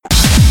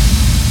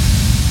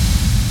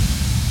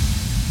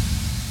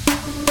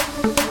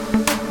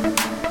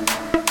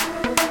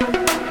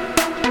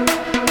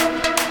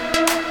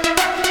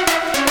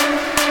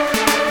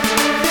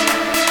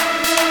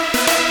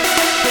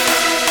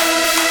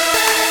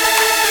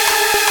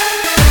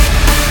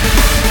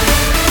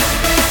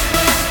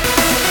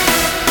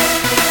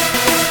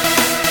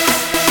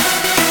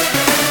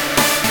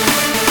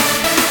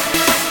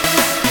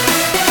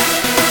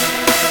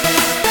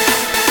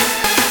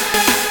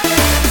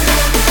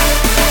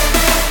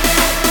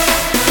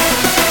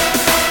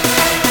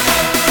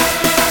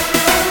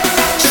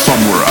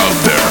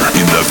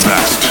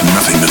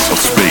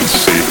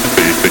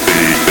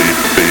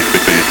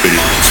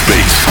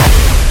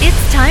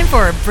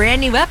a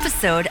brand new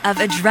episode of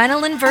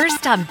Adrenaline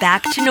Burst on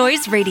Back to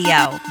Noise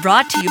Radio,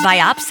 brought to you by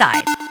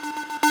Opsyde.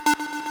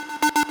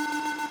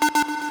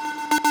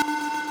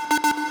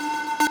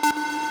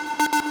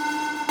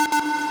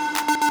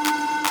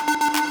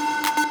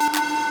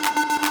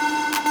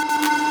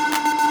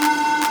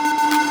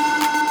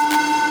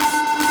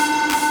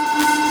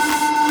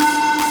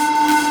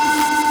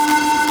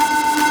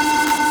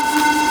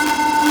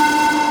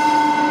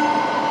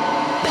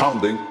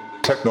 Pounding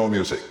techno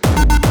music.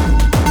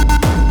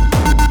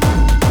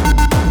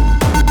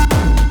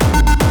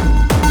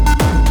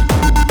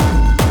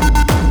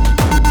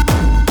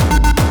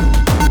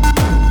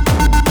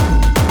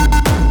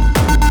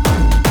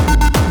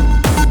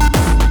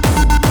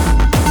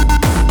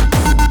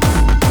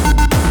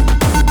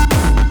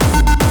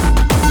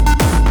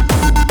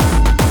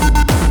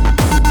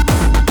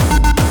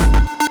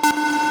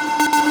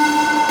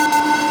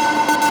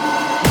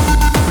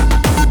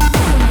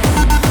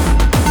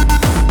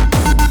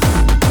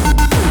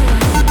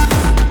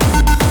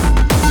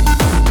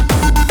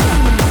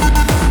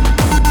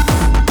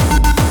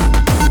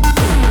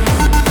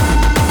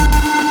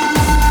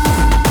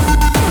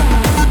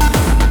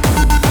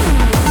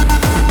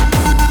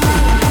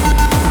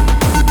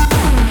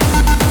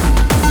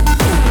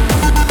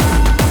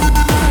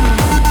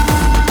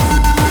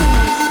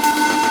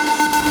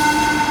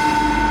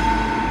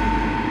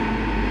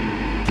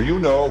 Do you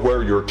know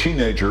where your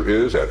teenager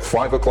is at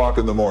 5 o'clock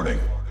in the morning?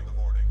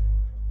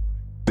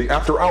 The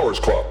After Hours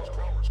Club.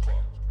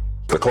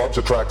 The clubs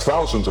attract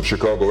thousands of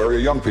Chicago area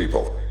young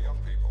people.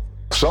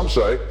 Some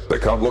say they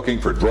come looking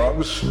for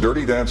drugs,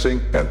 dirty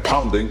dancing, and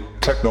pounding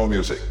techno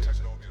music.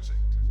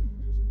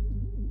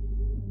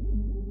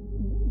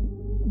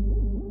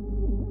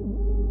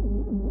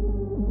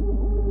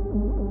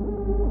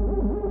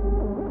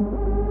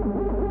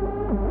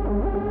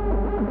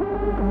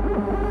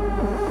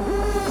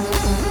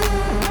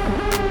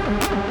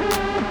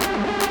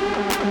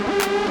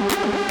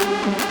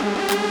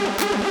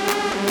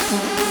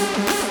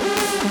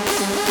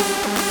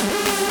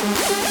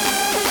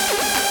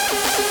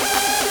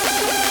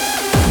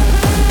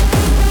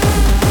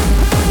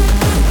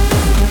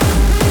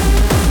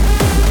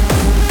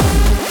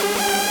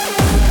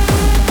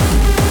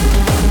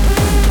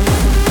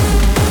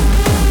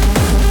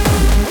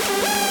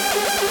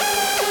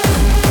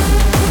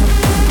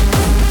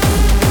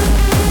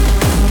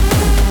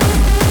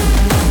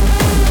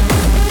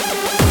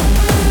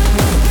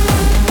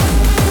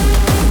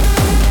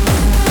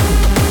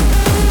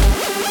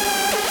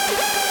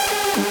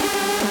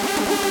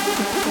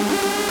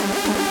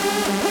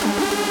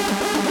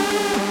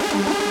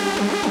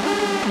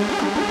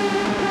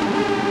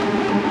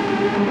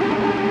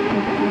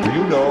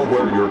 Know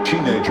where your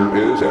teenager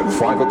is at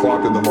 5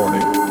 o'clock in the morning.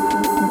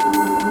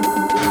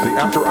 The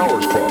After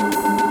Hours Club.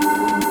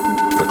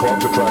 The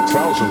clubs attract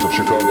thousands of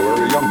Chicago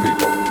area young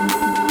people.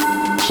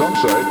 Some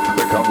say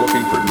they come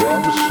looking for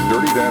drugs,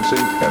 dirty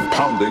dancing, and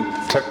pounding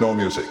techno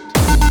music.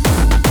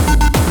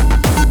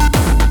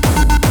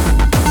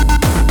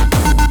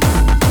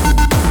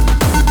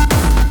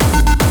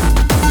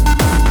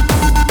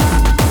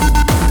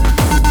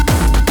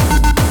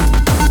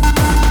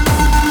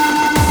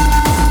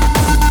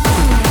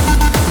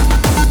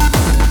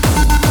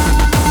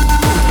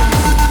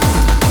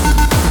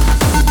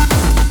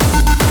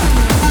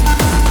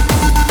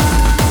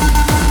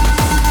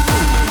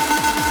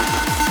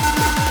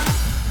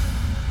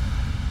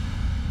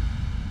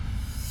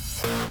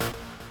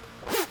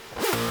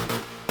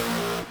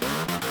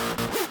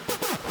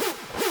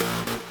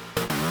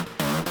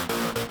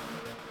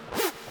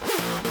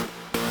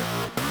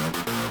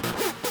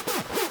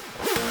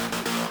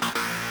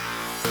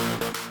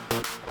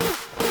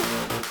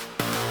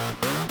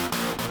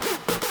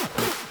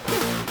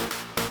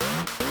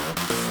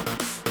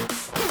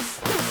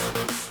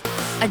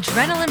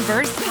 Adrenaline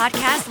Burst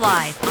Podcast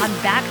Live on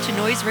Back to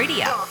Noise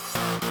Radio.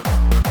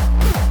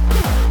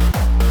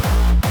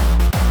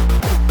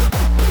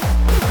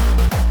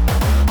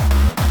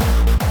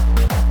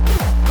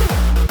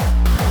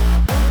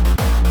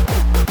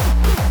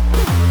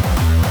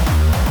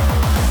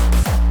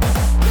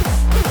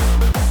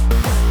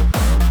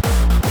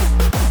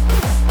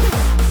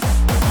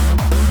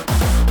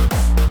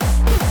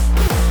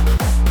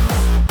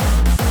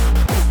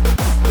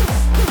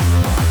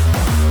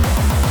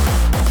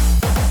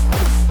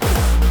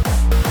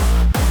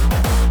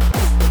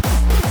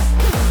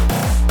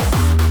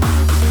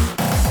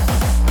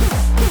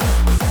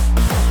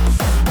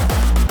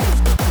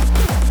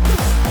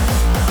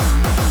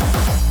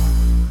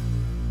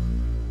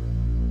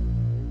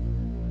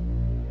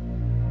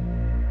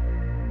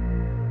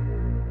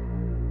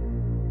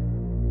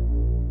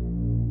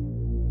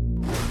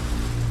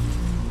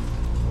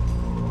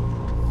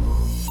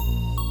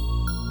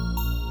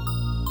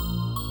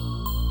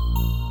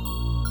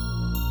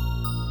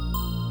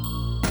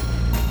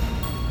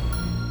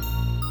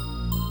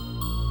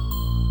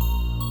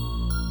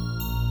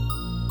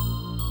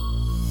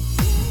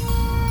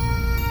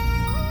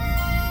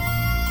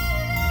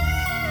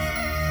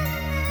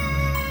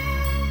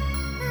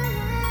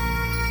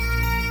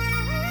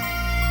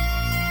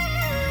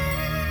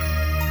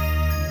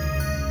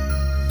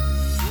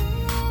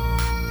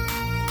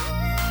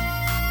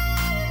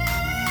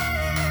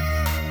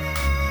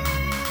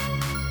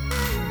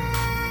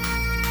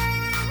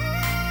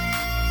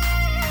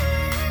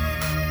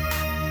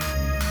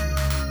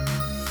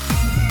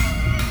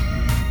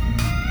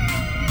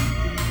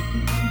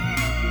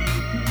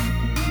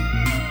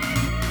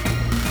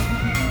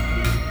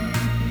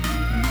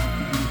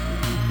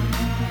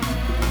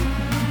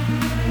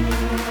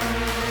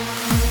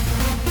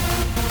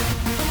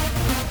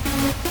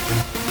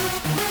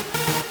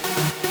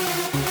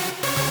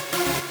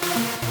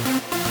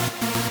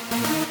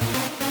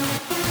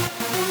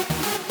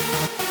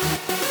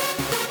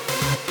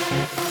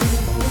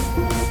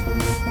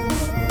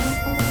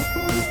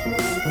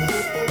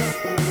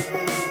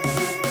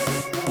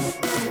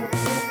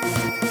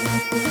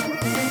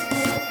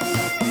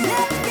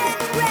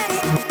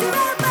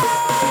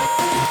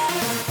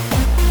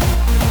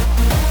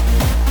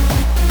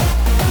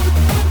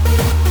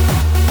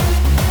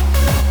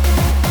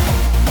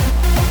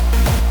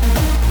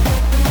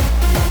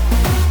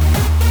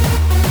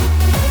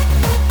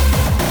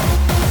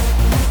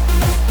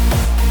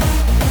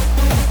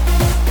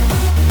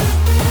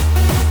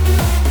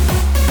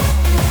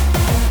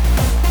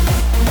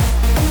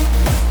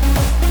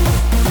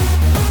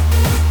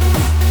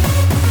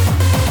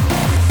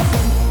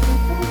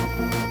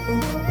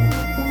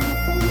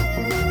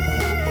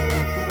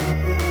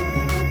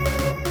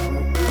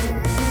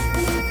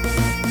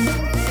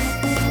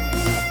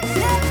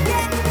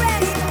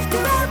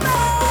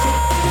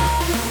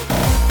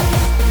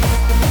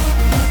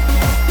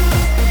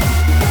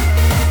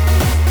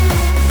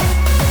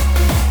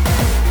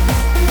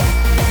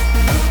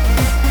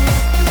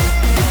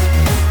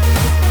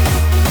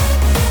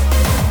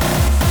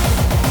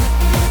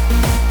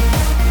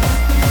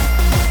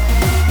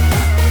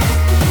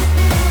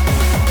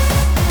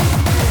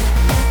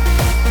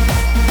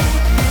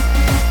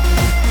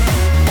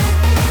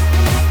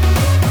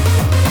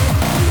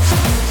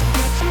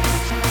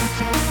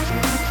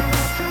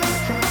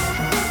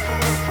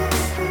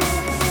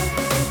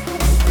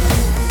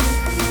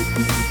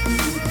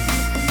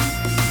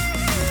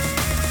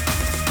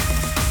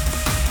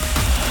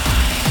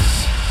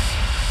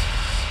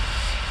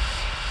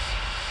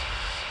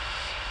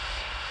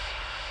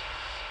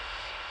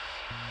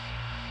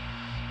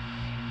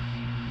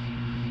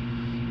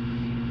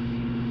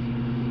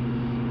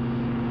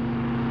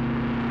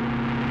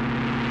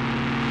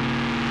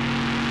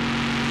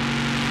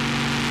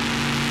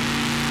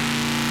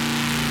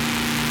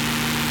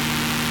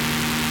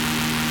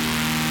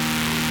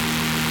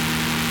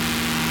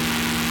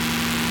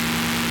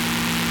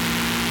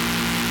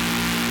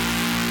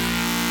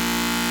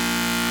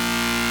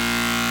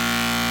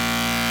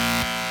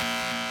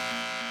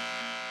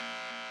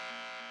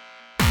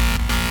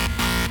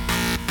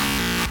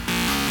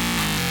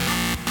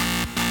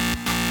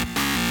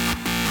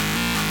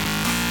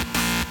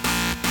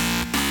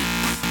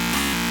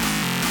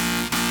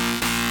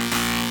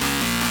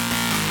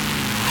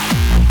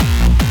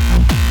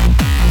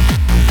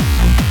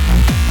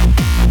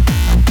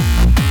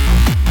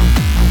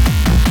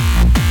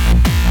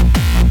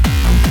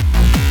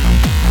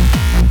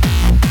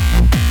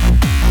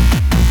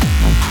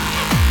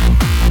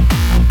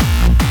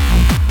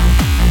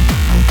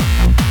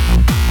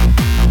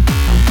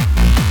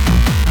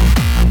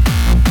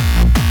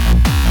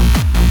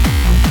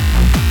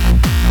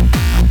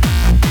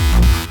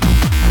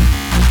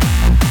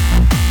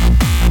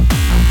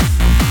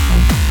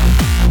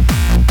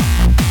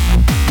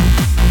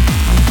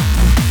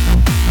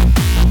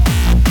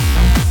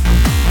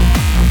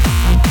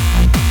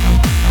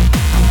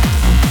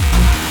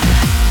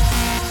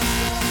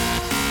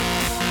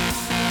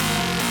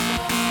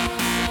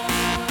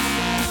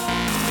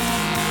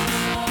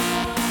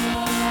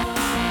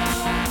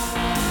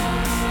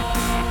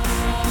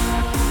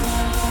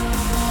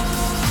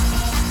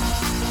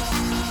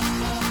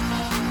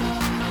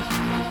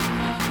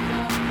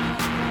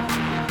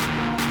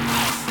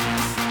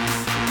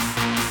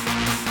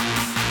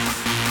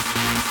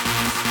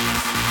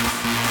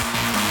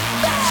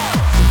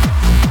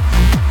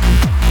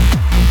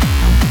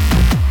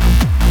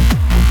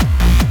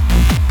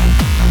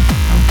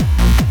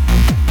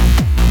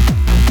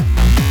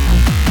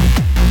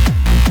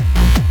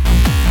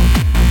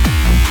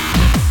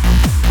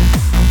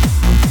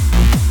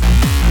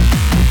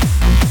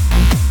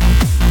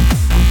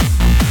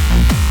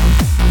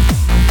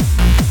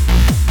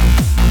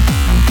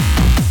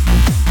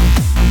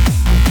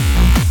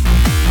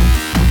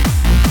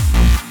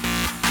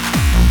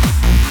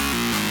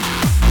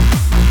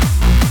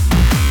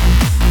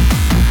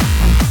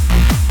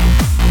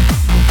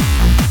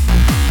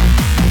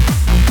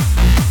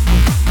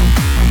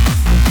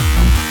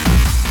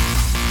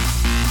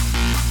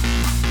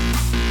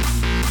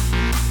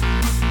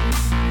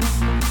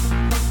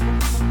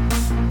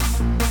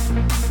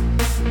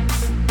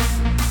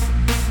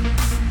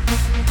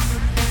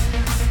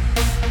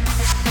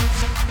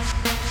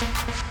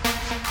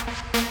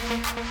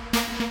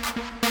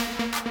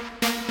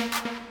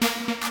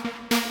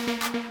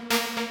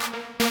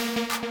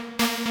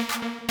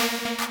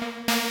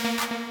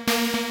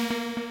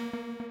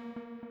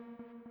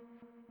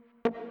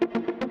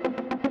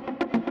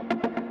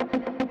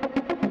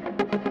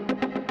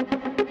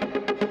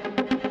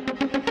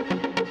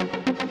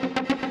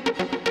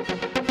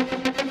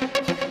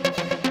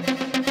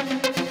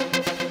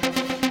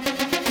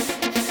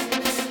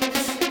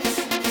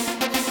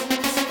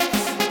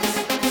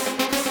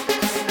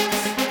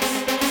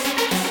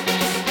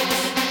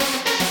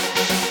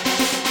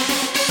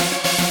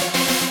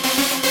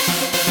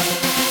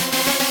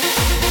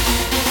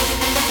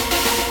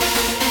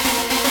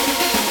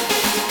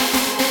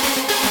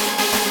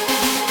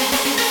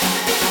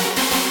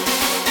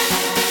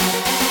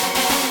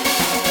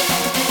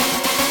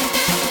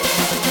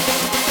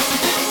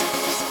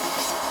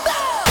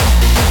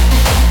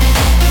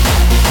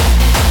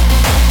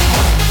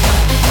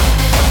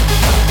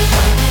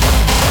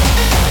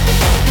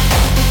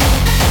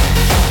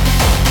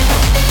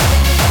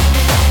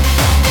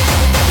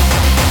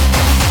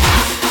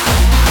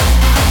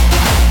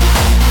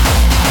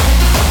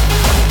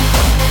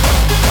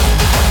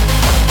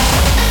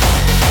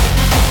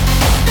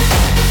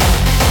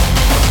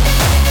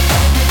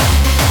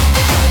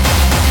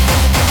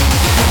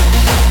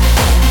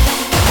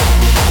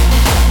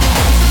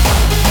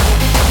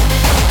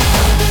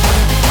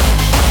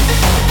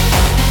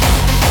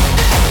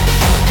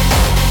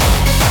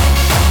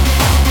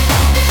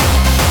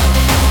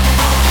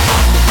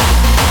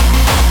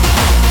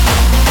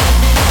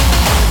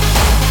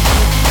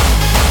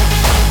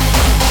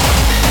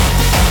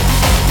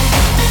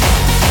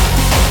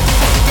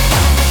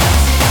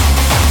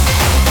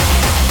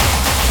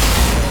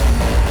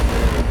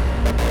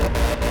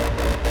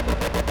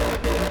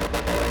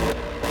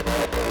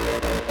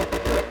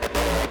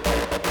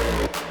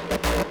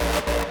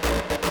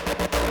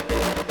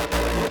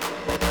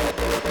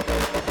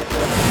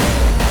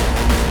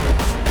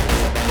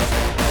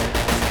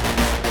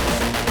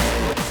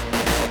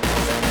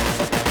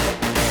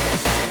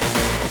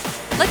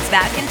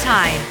 back in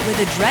time with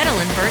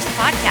Adrenaline Burst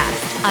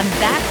Podcast on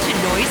Back to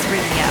Noise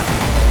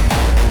Radio.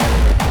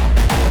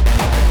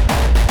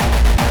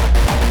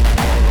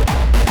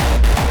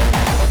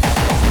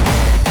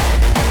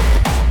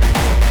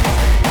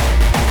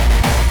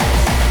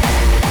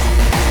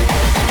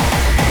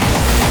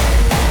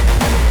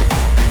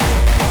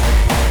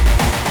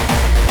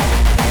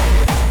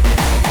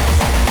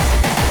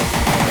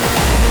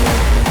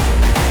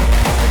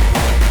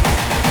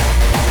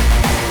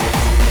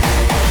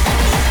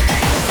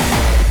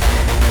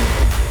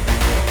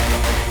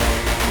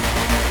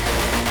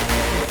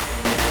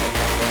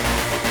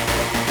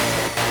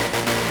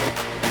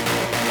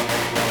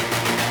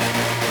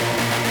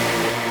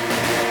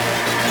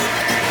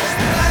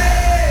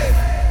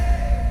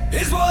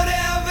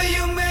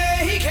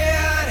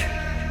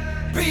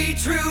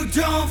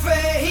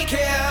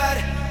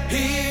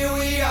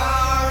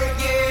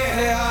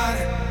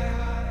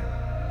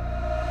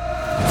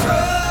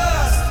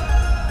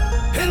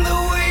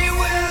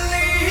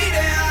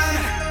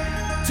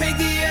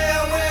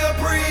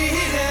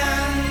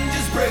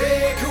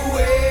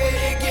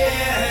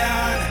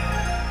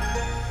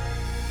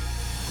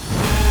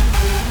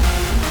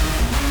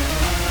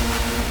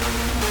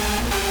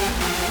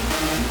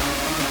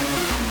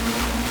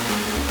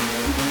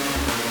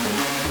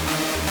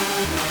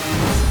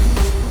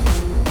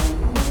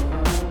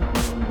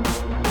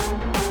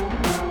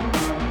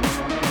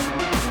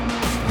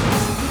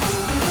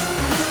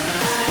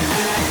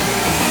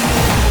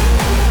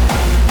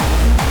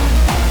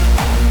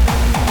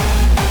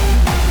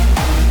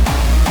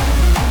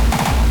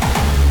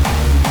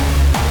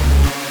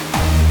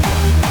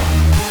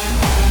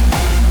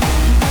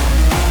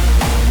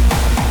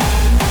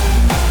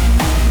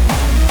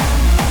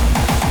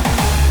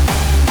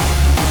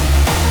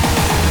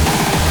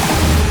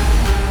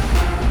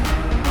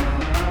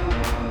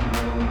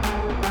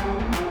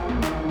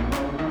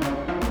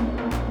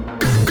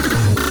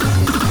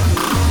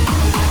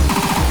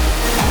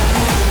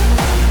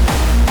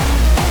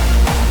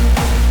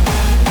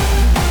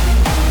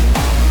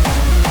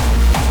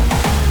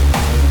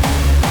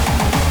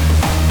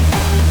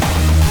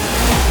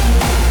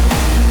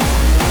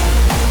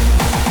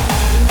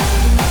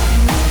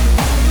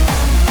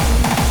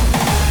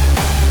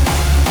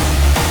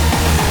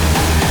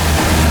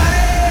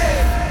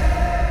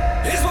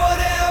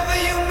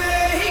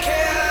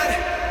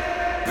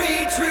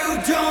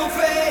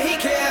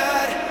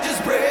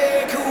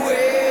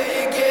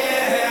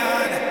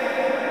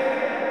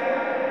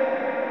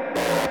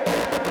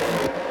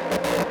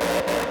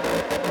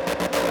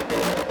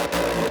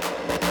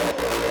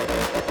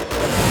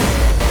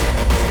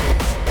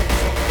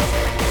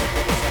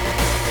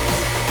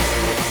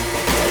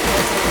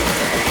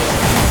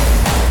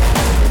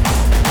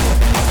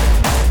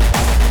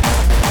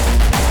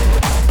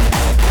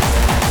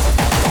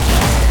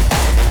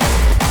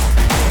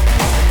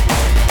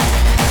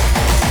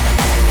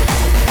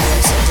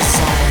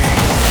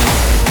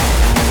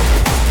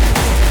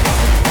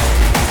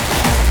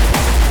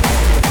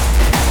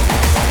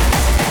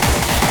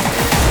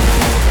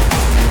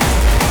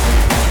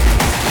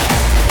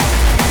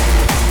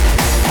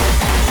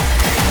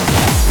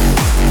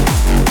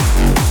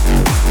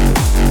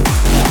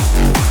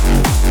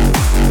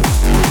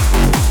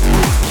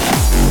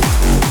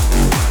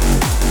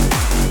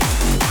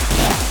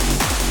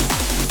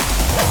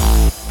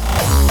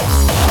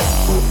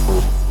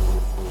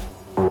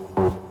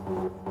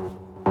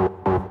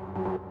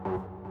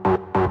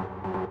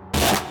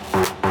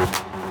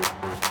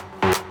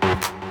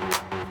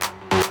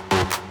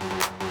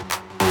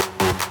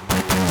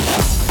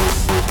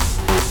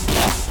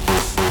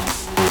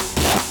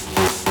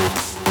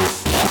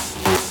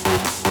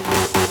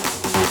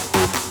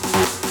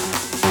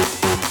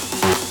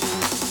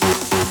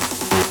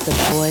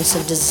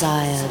 Of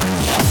desire.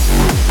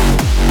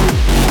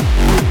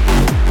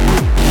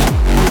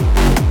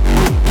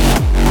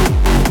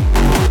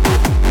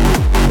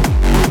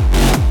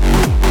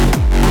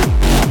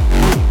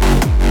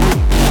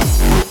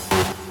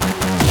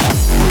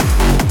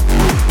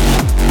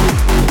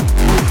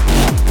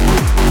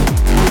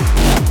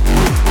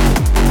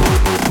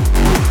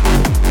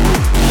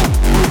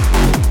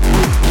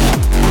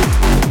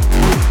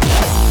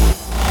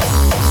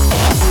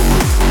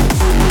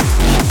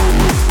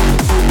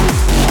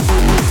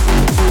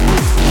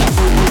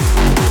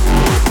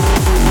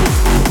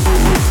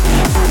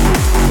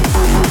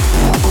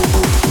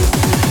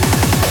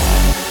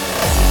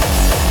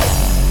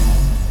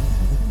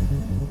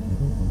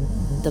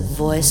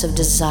 Voice of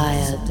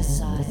desire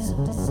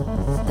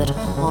that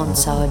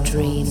haunts our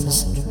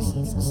dreams,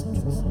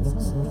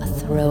 a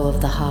throw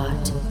of the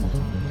heart.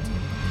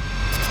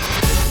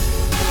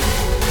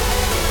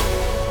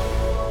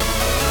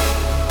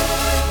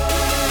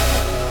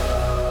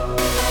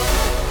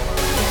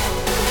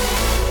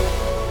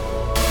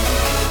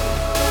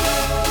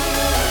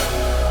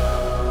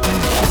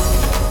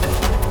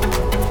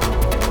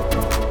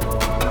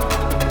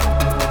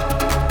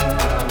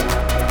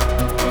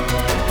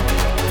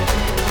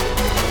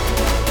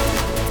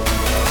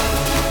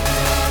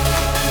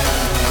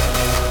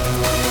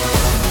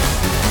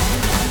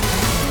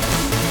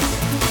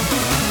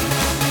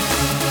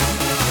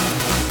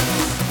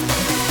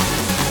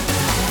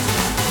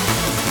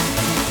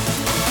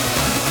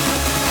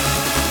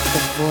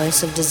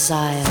 voice of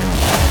desire.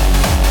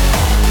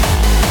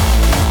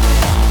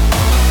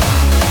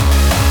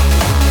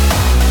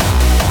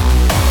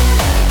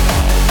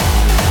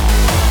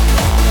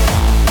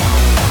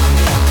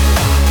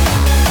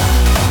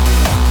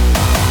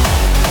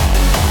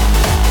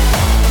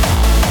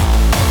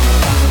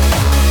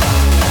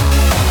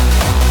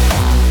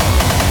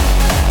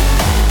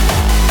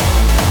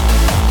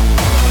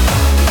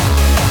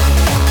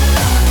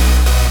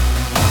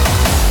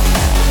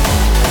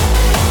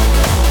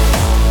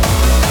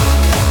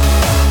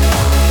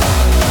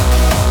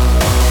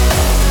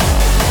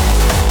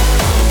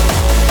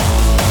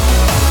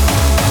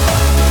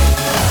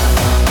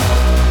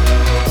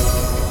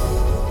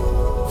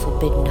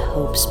 Forbidden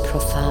hopes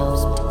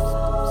profound.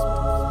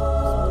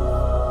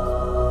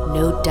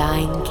 No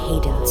dying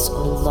cadence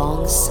or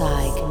long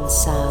sigh can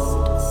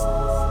sound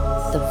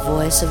the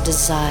voice of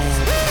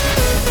desire.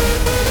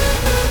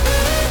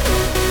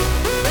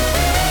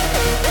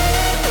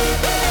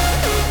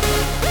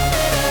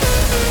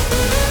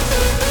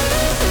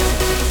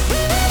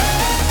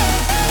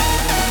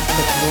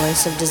 The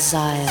voice of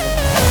desire.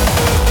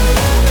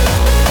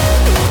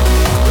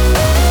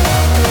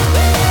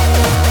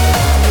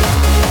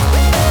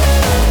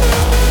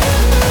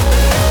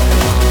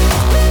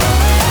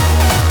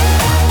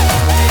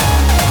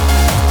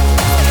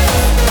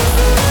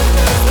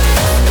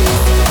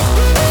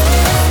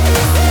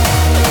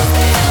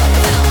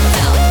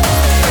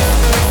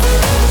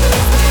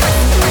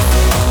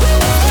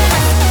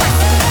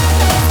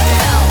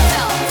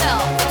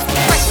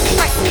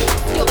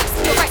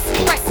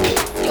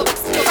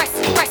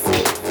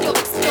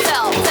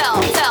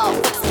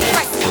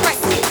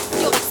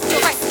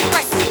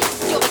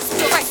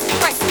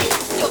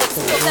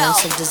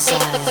 Of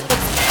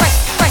desire.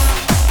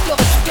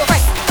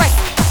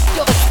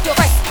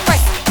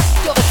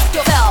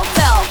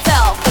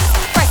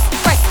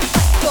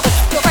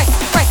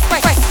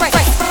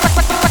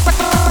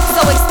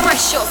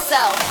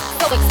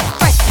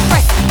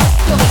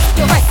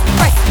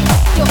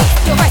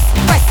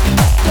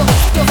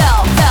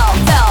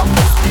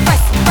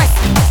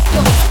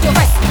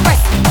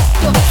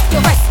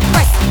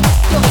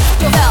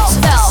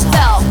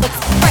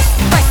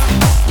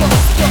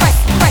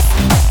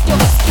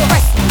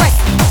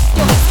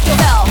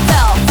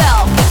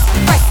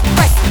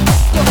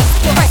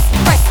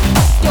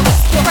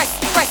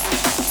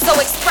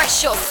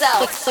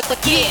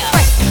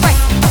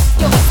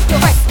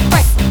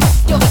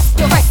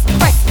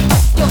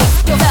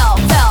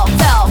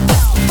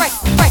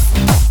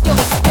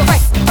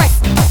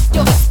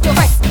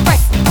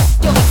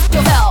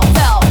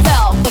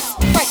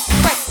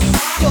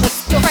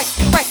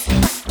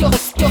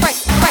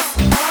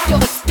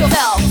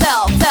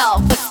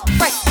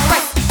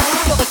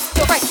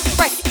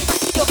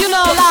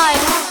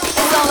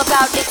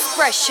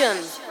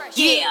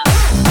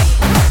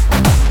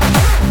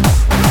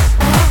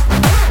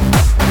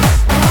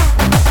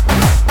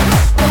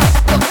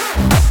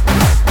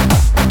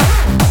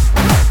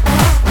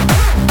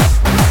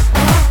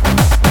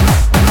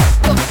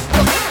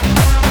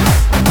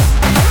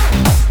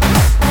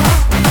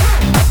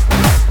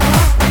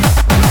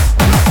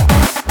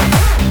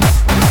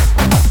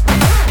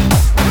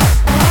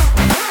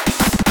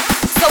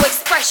 So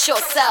express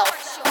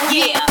yourself.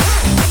 Yeah.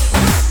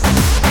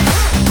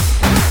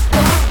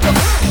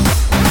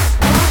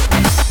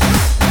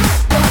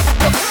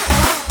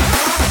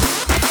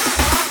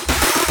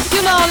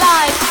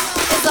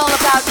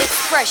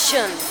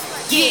 Expression,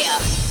 yeah.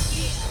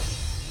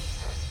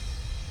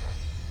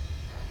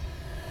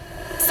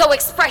 So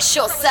express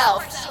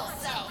yourself.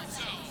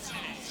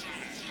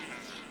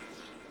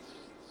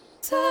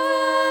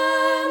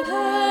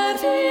 Semper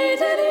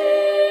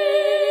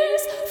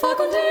fidelis,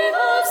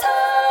 facundium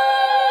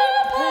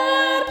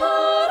semper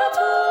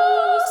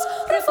paratus,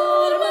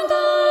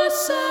 reformanda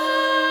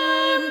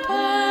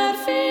semper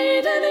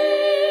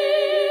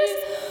fidelis,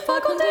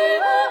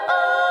 facundium a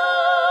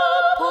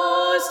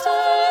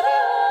posterior.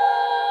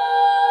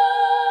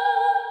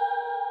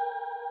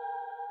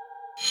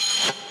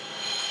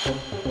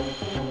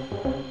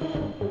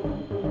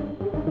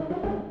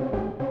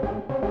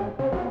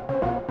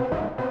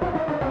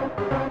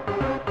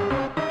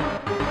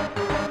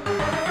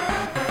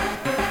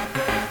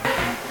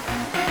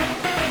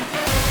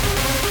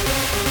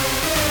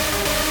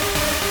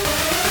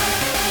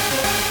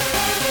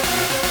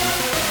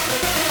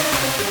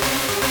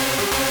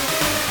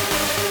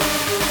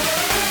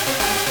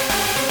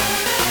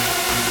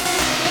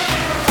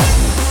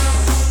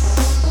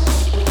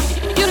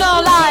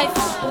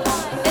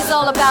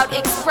 All about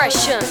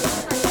expression.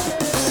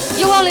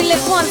 You only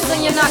live once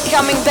and you're not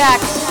coming back.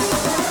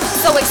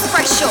 So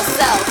express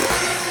yourself.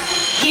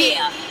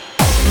 Yeah.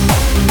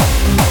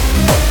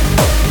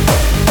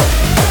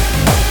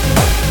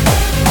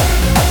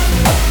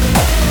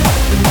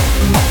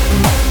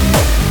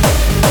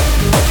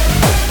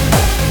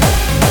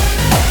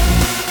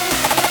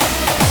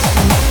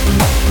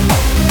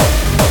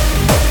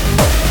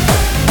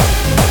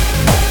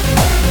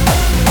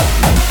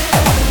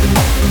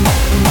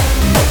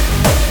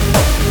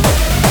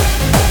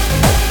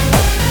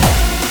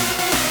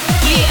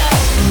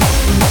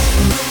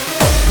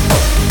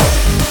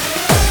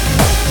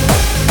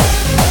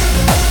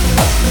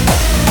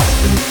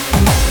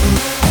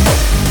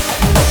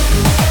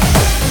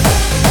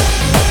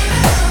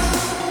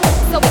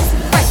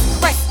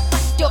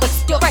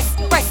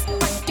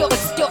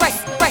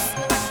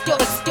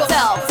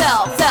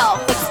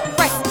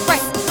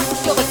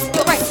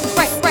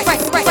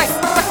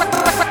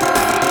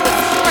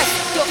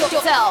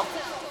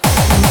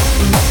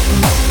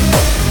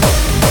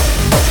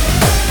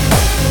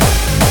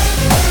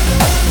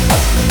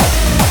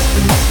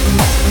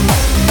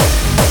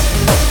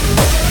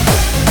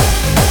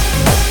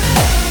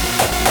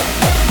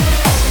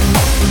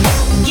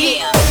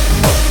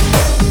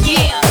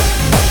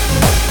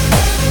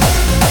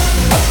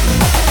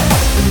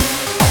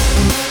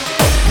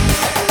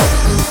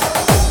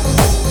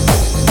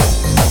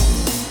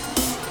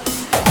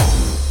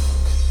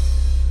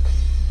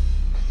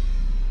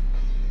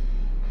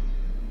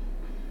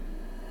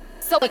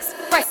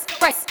 express,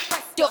 press,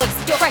 you'll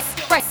express,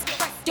 press,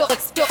 you'll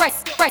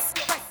express, press,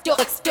 you'll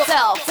express,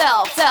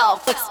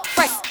 self,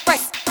 express,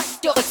 press,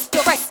 you'll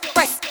express,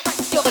 press,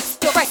 you'll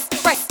express,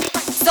 press.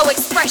 So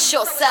express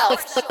yourself.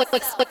 Express,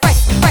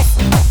 press,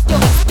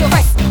 you'll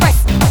express, press,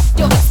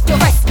 you'll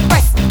express,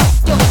 press,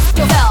 you'll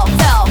express, self,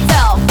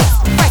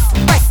 express,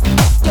 press,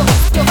 you'll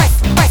express,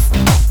 press,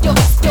 you'll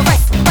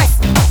express, press,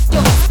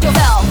 you'll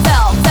express,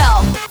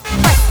 self,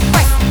 press,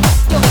 press,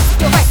 you'll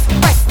express,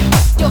 press,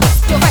 you'll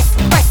express,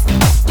 press,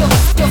 you'll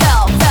express,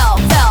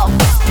 self,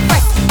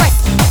 press, press,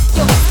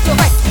 you'll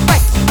express,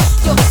 press,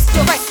 you'll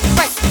express,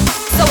 press.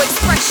 So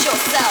express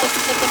yourself.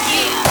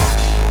 Yeah.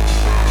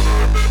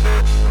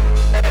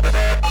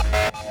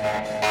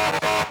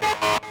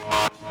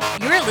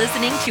 You're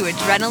listening to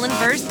Adrenaline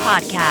Burst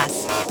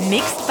Podcast,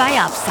 mixed by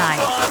Opsyde.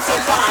 What's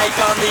it like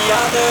on the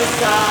other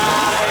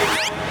side?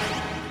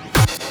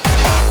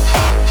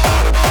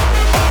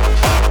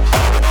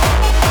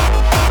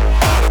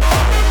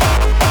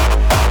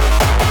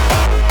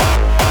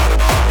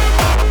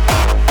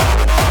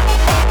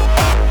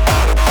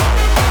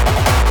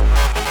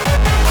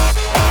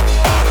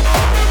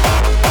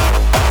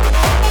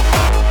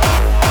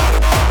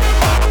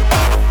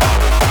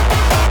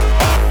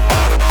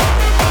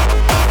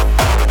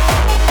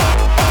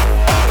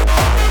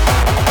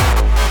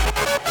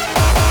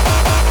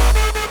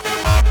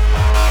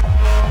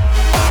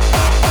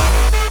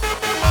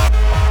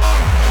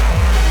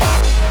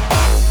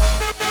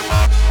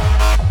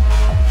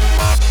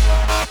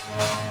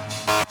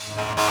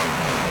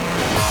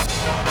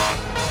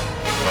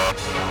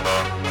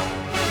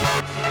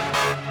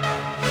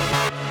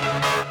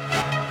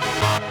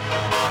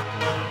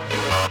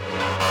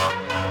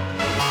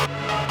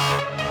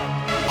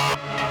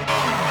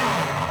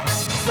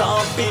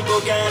 Some people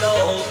get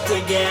all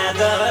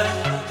together.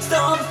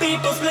 Some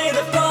people split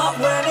apart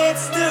when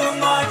it's too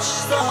much.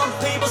 Some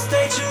people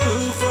stay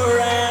true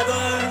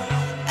forever,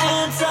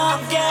 and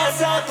some get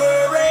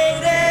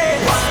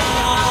separated.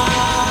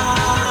 Why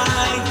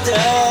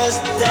does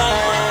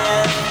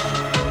death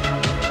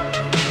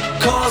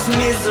cause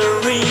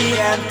misery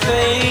and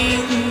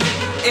pain?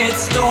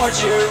 It's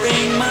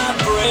torturing my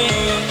brain.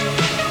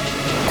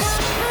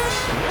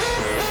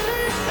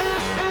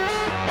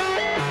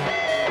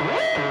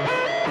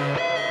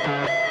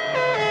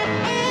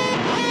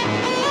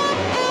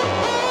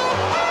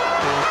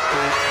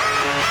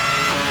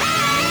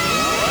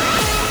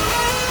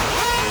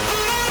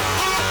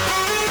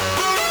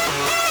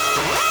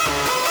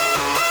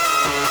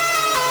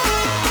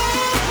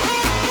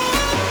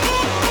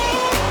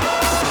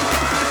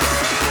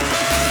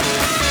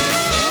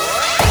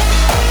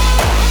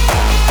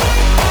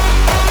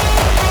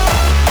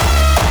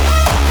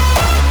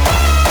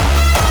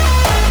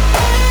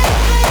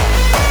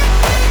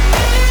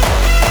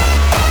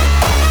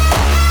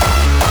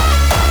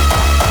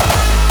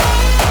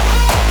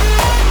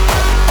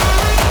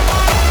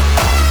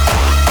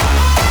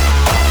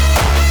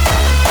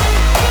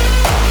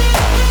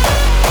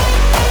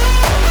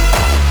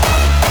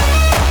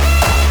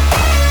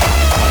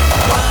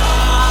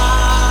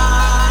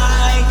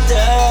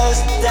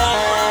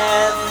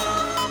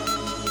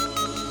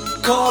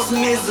 Cause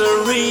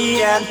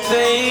misery and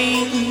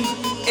pain,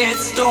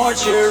 it's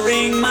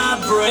torturing my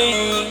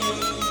brain.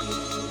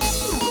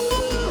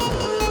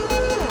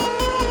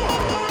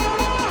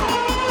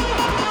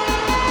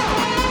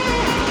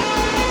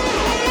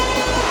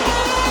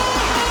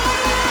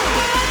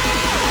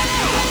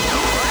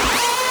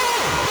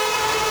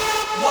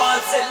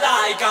 What's it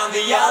like on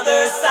the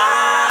other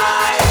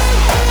side?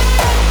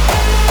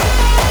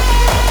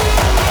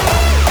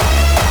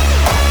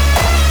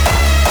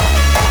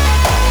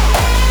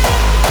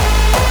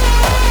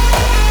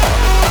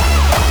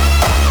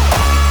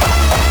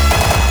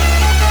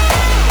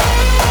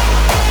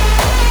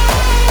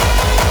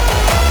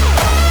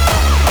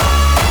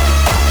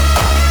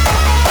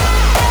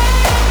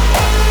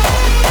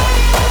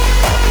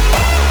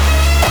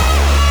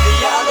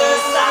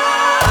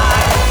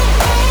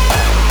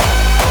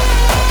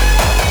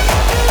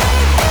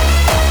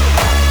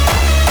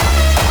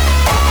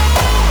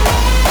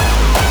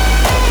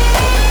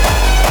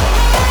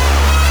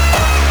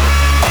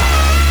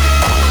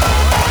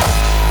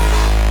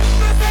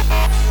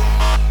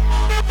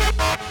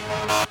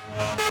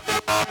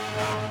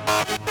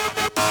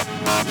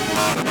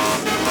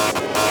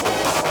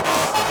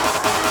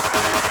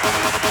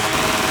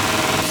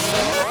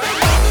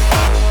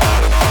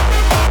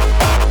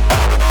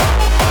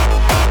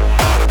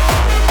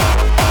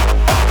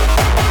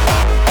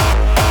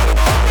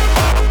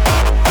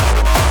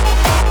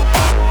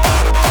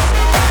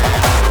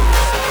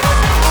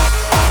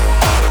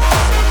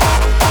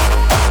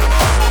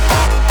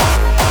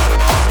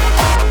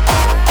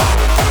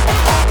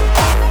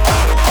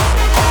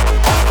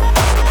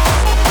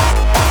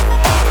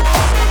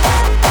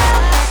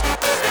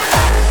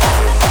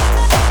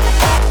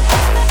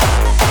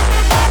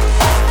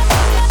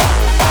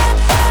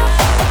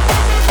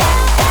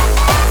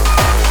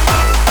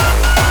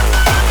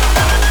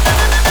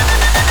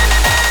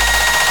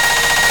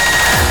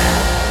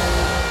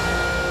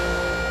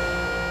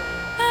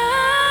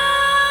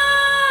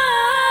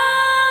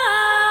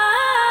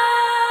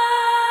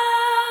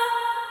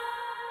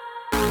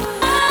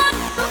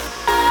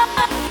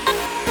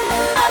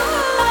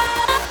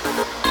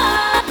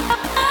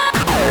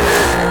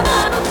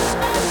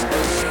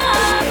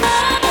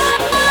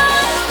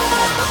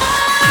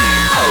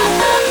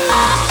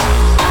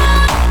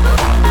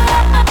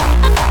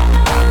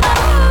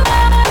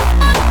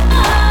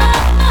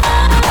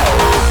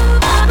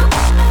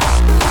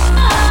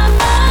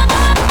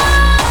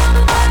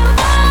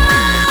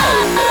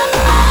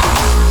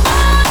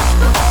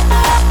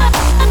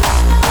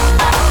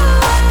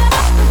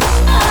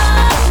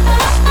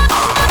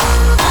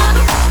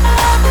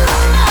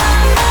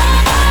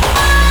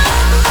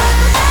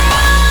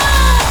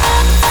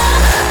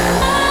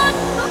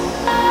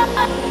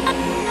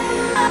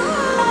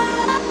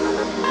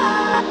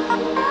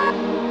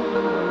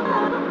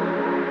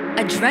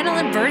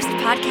 Adrenaline Burst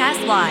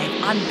Podcast Live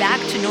on Back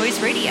to Noise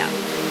Radio.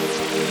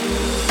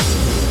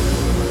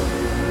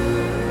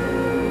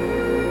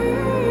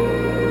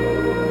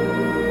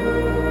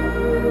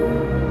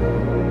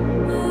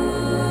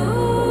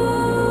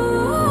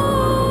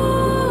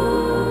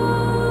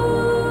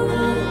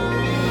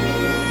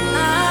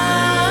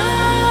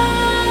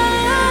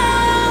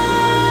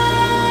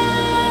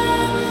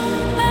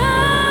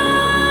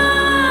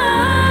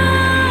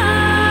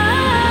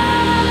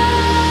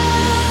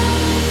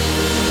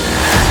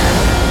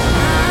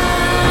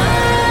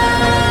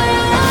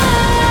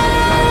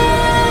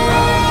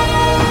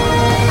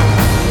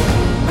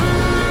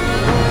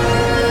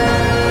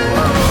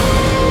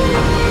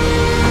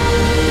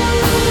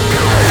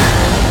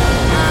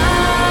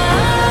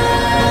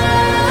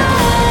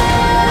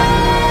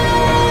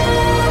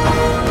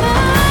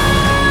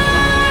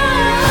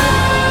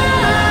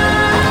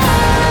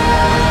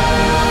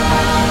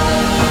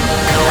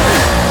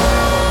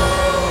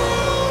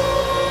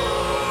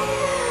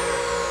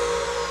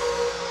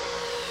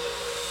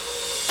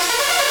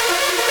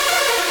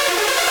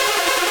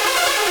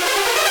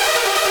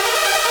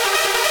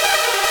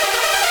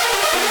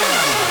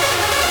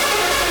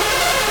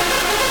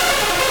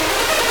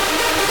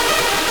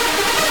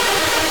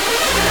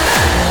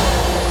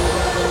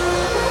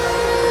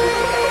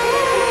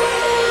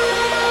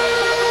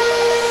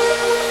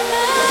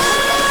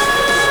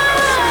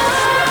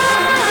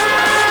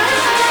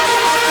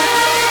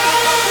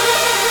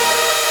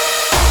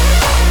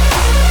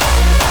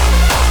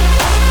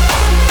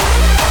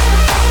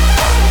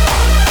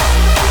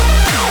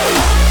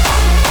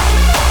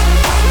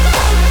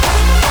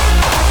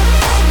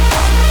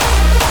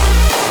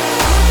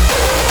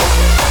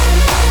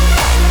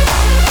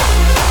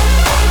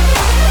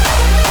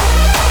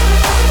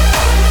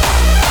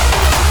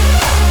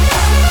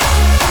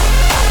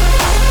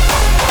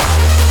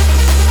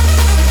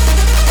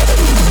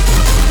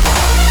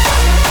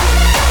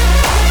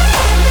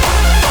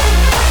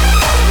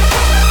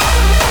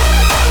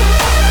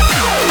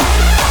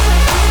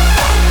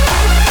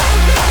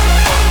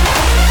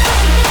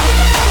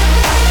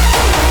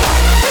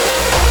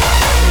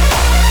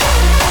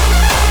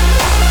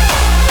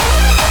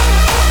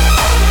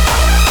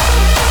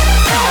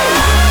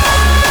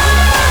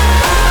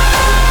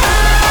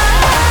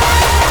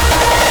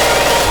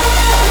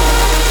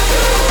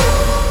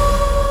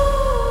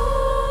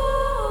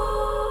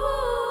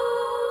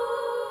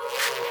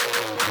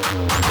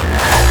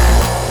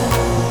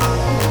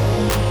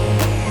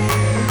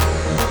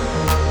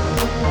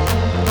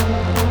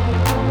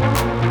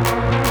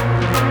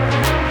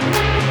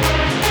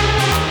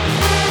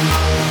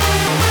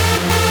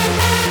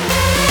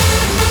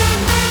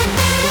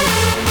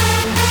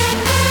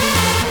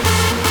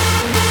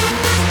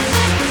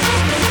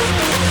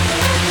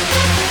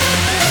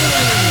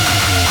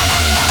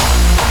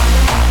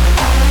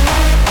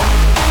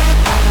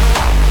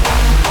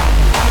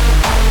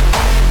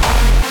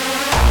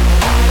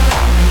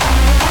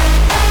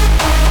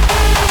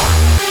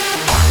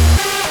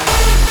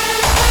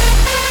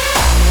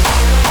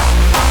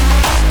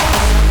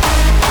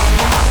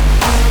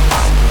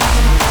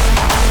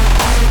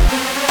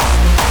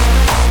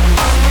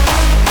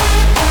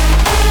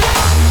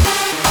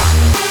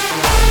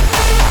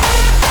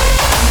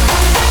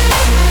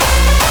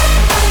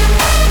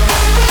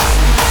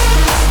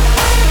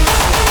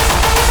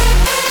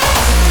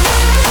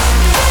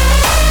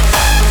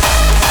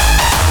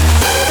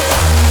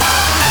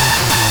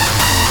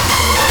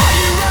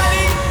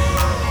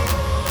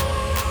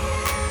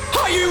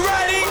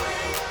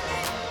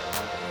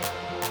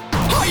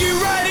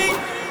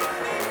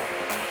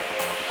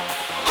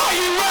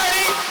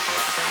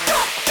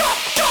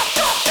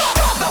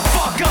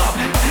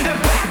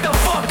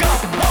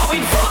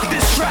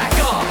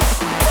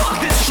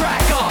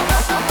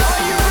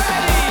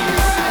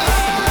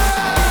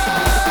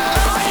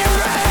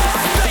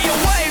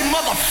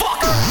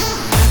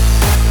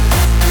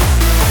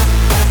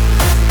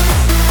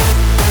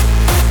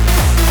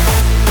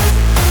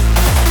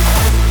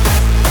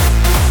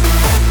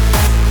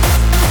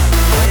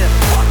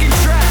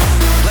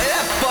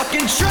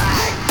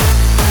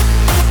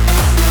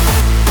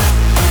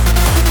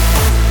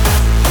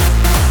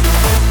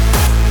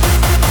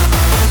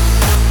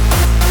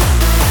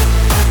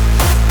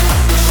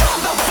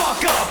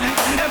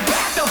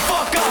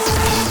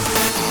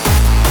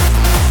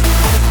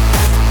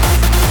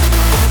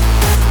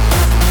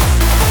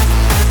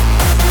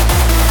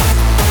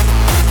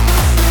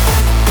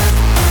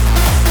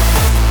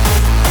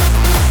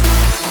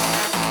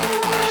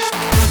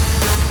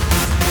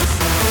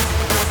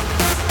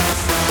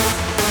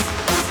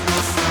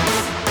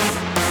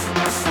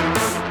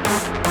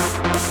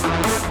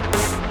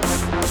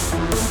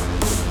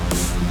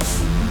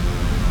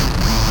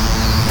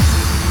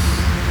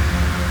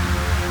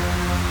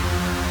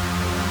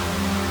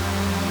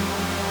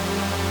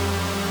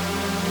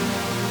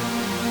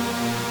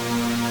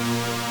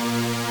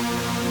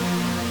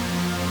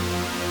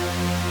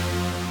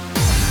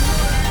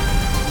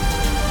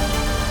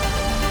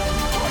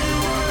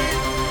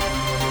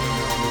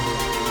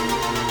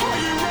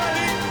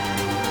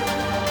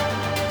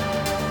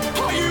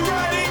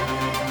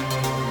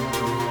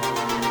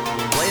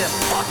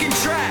 fucking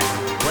track.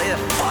 Play the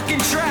fucking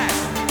track.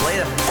 Play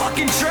the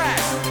fucking track.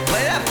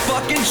 Play that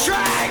fucking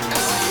track.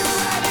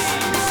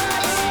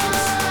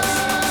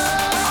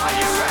 Are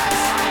you ready?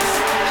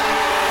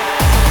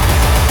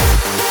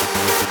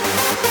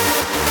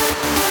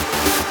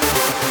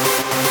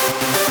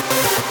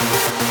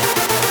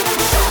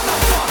 Shut the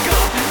fuck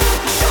up.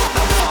 Shut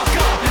the fuck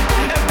up.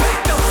 And back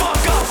the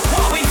fuck up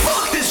while we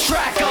fuck this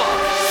track up.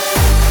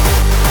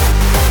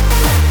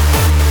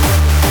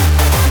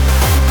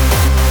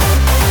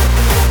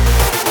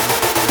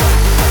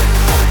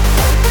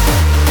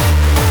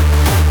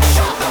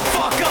 Shut the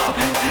fuck up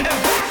and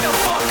back the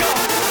fuck up.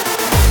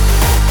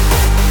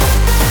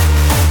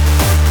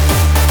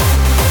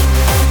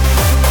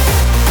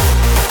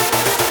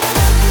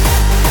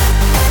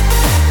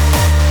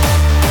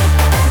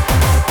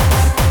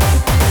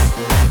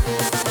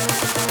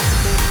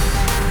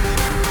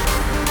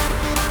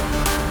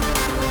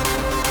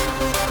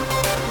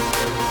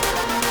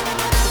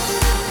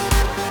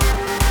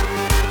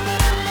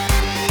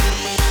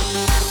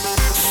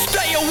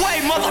 Stay away,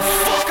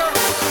 motherfucker!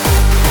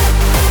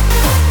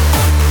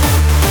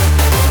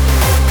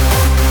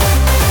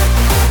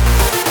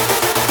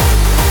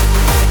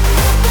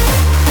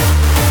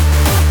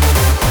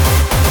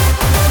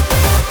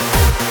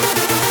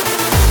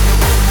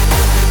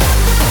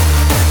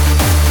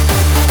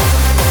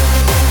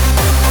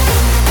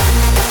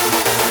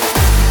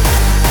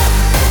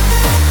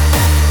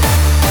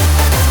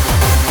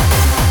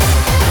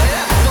 Play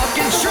that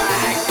fucking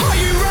track! Are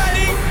you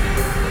ready?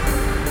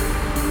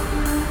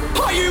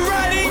 Are you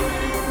ready?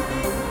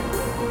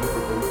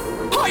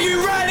 Are you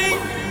ready?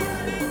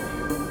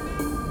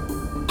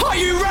 Are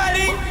you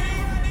ready?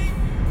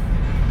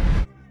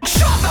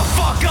 Shut the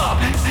fuck up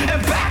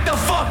and back the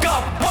fuck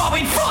up while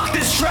we fuck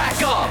this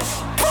track up.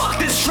 Fuck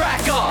this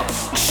track up.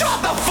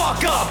 Shut the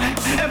fuck up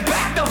and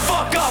back the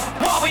fuck up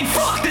while we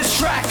fuck this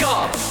track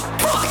up.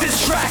 Fuck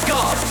this track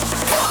up.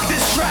 Fuck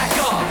this track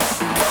up.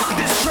 Fuck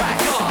this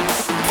track up.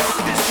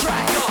 Fuck this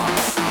track up.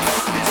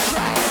 Fuck this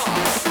track up.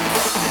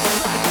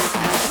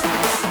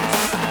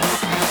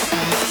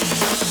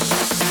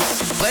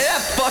 Play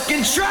that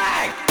fucking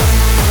track!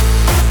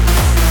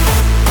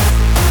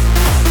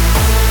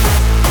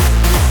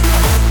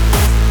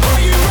 Are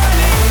you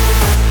ready?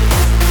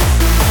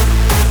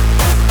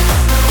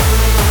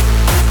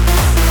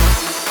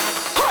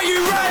 Are you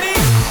ready?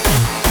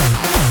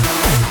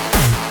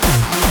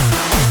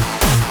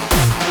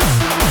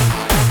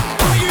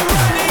 Are you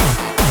ready?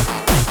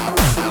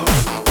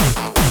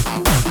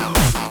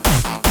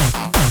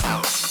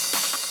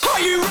 Are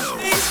you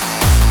ready?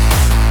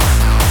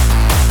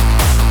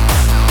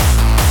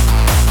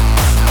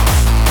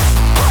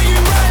 Are you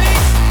ready?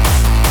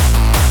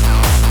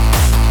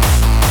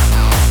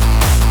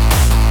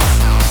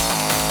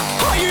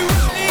 Are you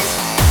ready?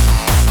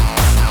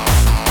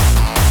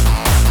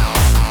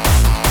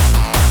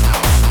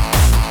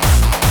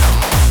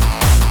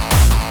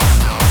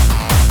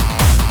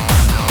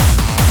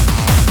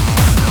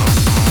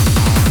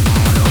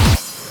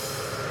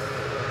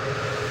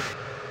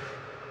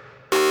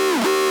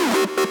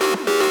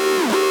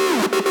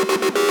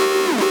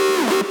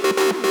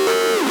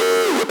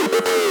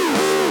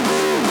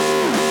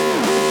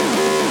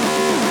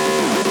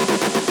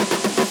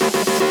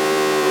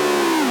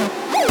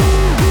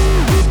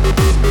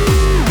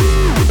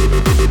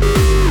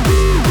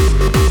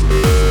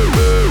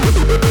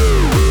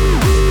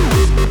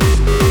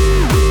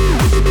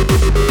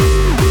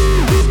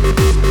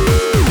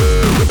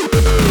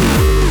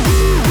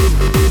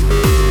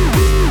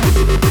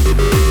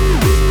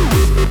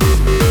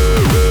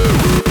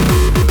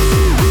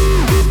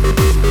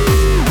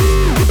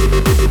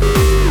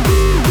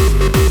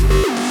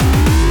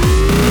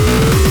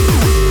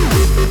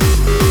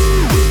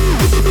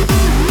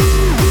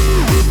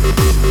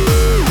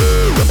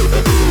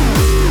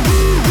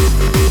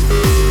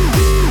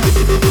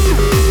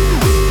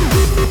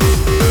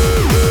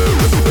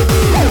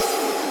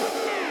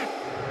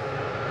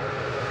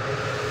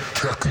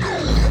 Techno.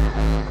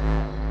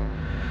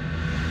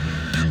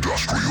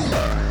 Industrial.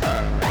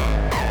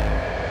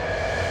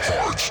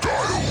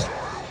 Hardstyle.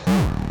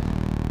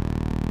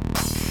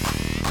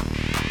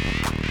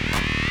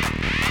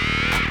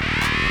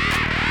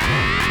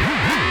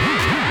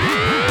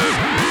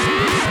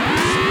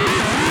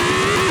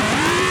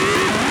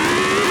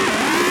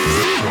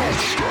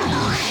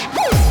 Southstylers.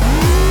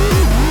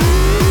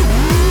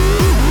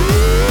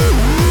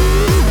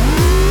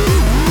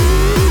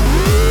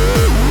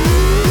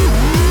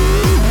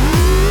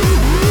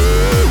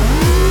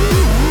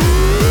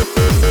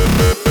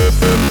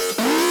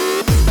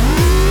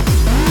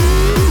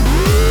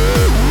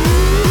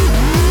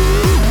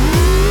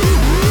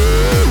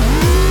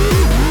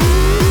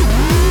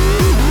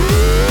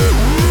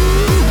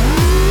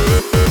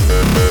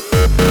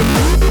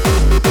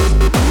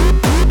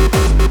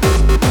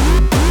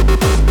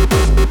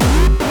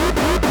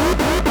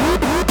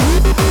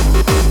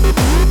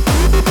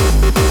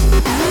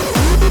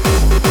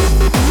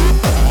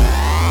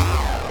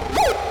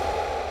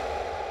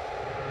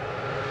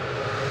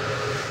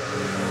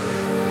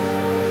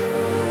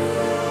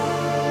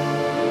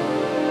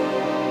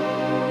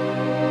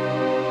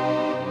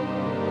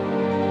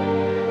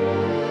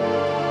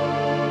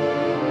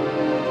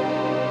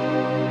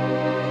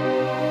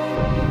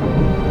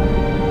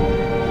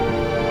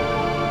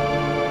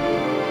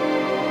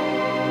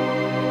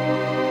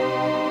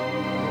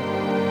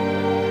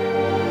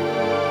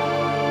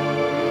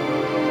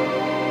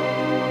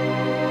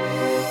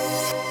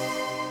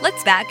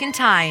 Let's back in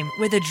time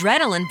with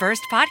Adrenaline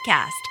Burst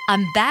Podcast.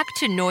 I'm Back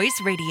to Noise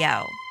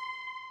Radio.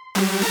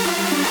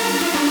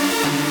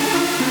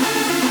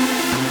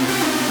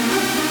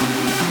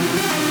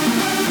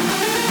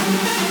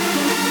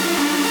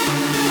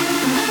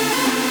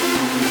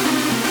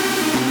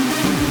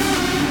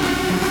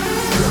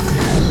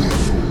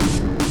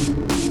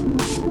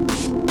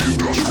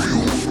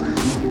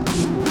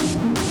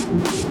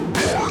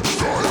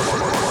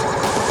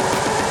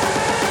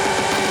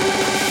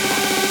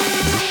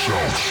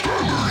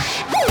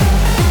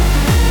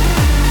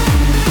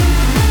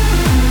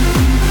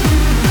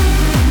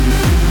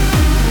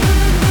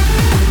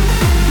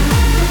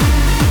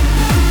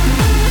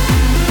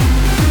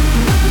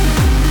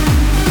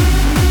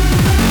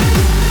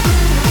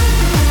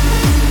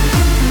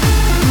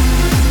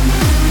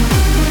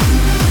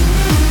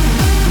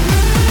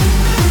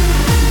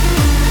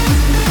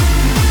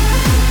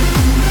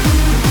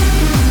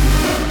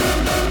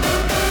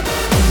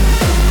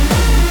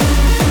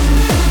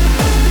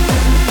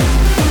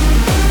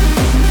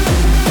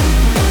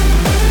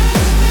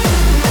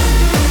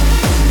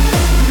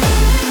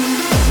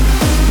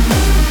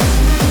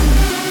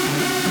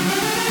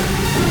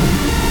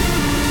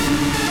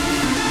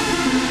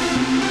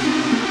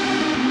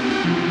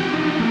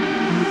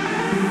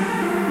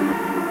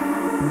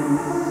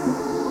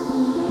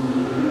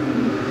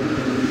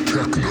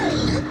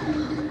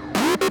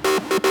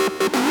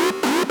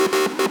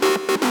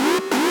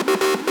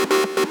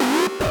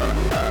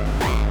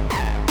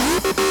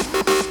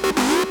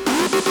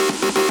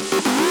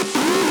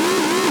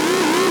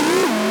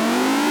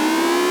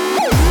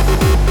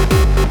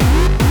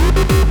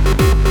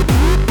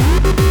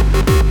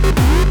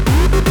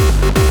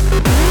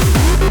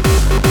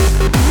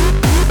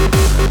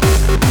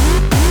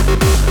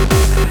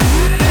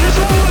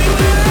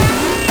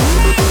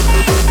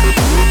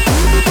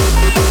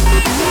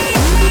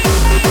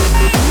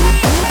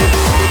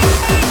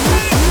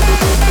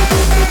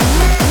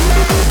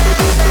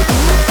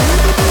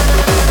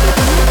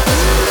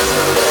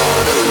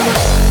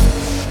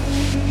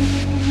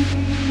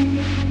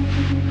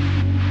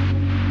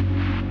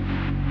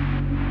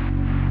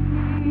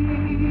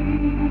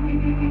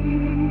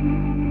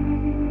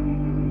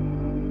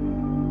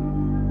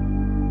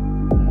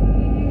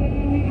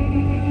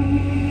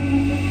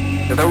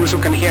 To those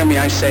who can hear me,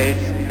 I say,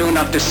 do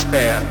not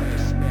despair.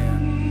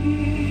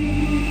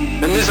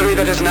 The misery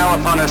that is now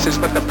upon us is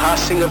but the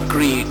passing of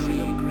greed,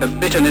 the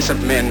bitterness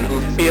of men who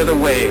fear the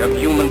way of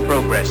human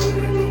progress.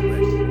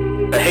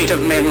 The hate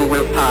of men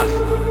will pass,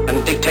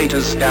 and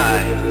dictators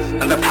die,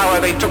 and the power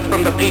they took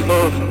from the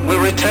people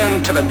will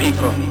return to the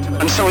people.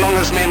 And so long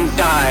as men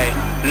die,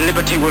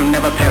 liberty will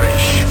never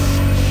perish.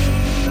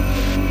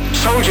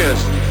 Soldiers,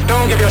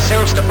 don't give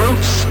yourselves to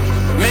brutes.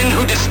 Men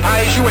who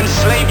despise you,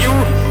 enslave you,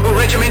 who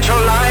regiment your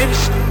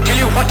lives, tell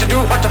you what to do,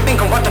 what to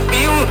think, and what to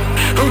feel,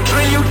 who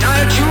drill you,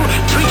 diet you,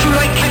 treat you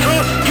like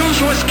cattle,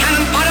 use you as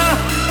cannon fodder.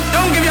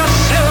 Don't give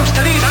yourselves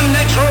to these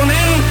unnatural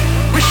men,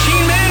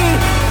 machine men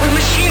with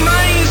machine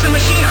minds and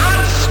machine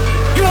hearts.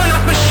 You are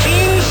not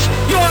machines,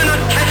 you are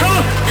not cattle,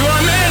 you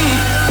are men.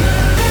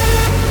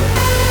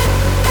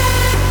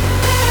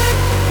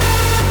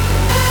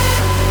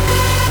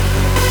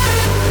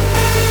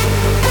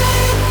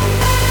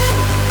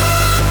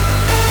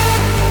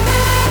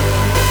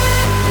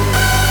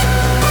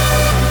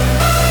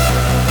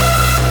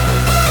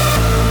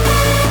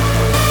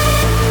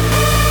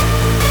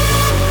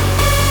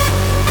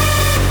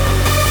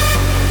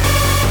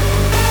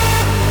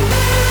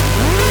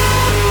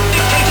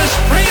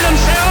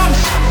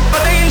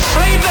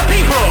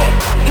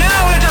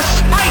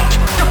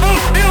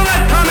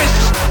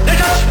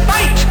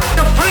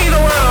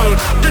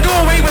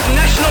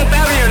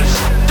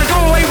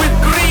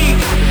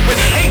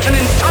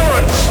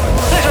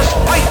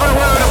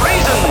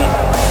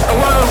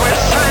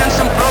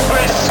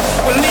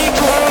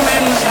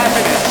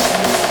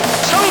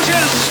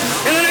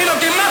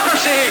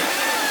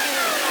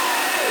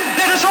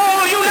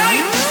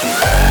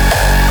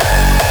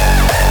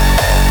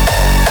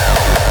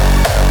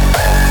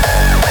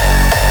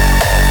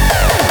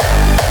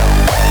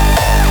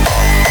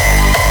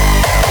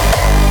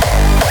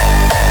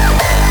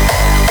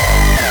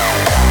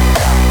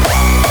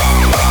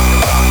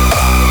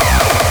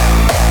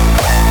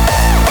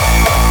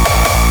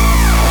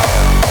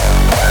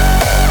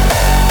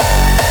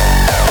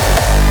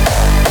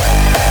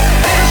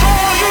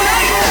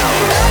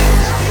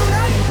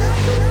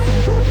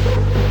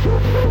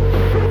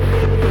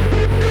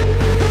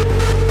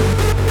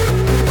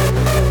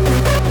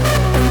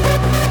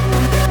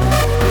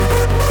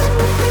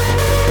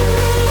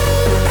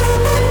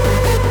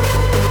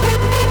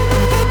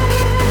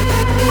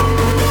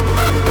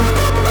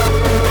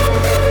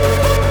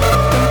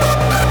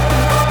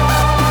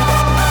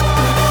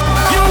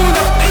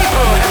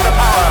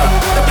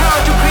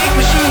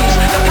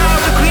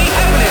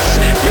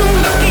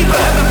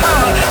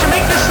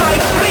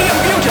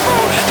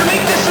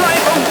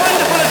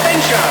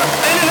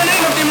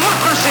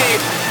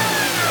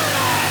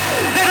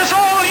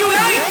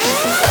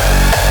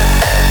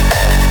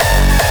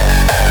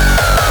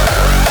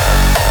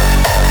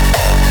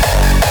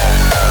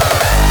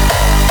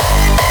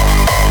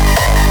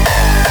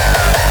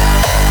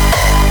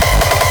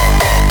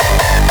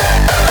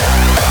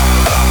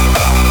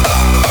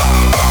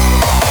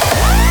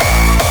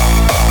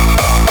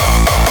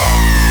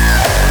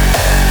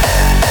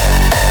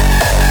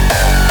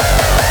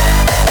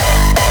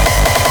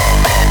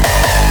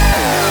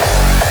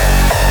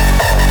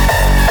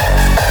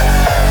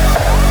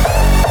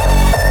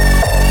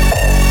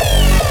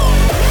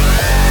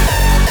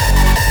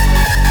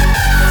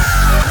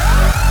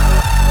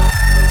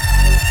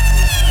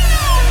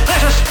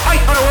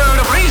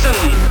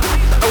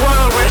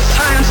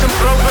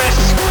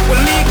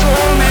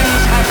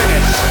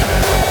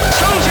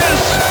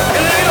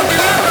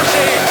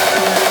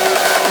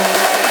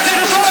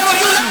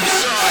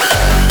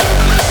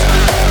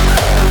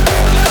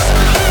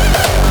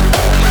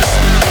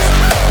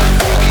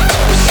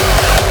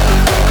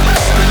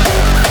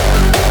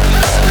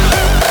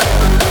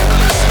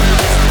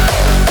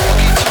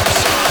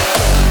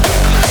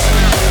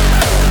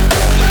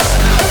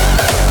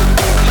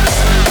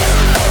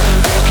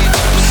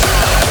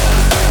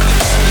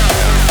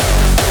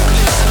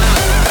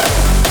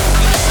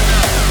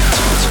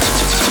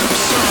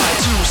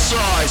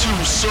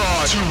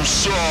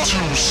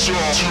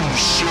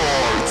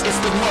 sides. It's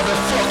the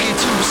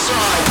motherfucking two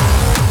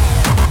sides.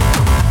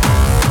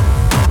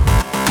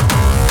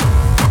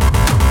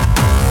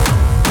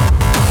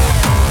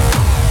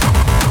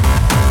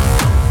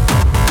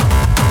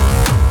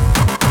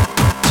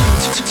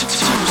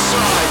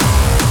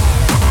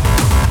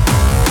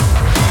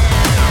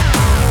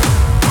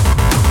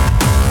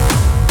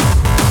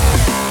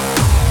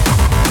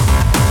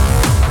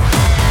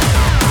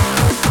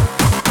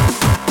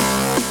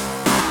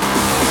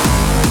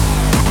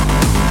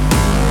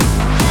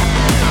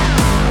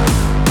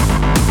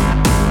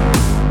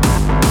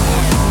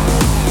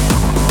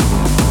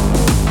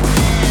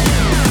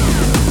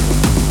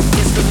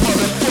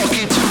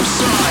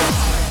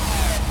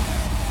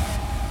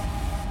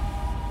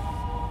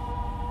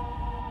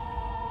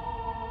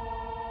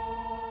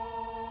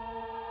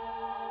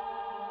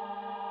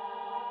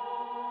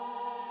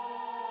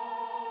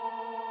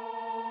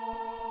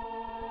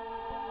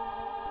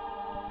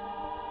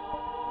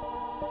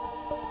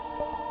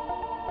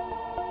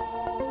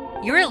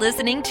 You're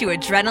listening to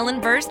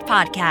Adrenaline Burst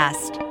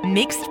Podcast,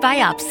 mixed by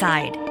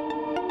Opsyde.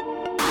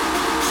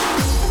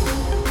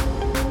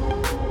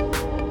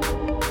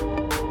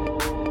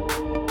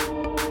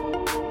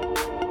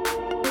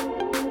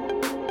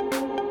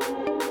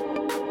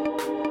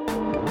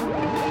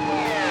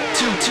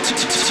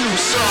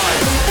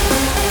 Two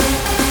sides.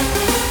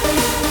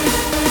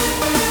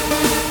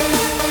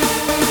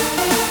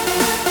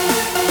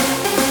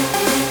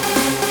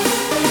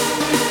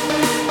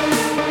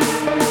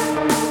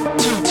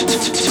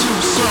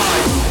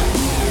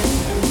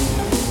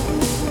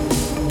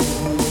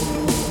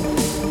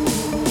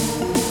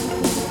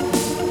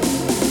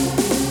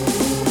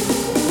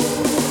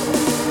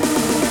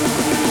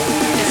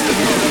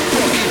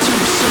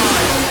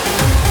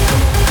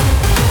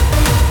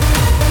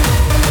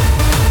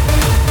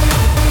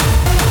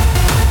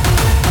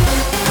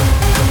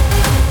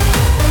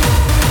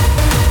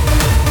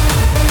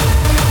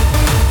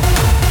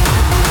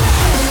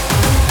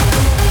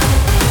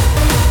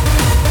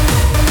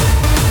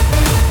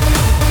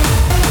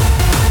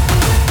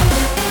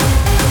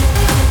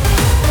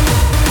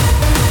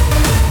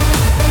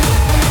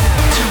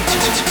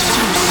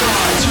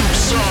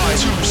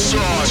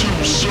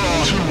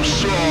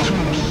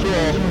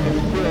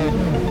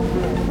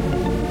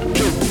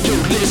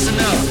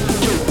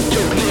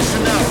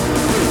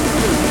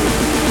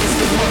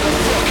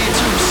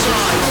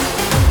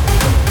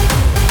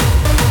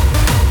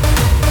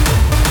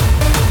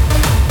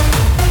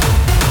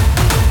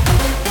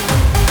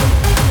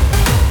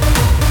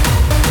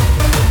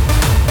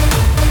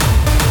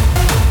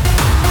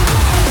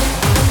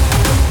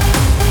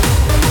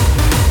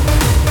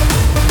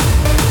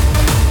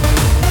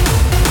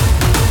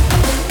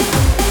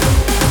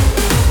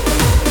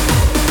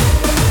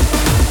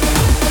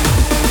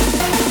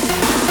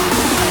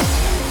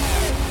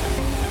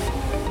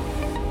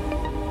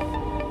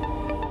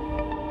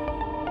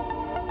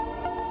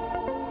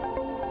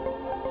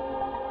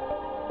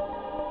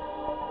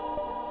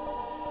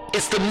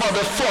 It's the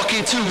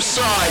motherfucking two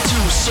sides.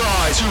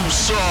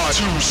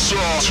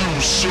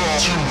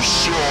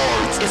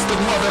 It's the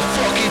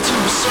motherfucking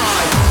two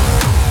sides.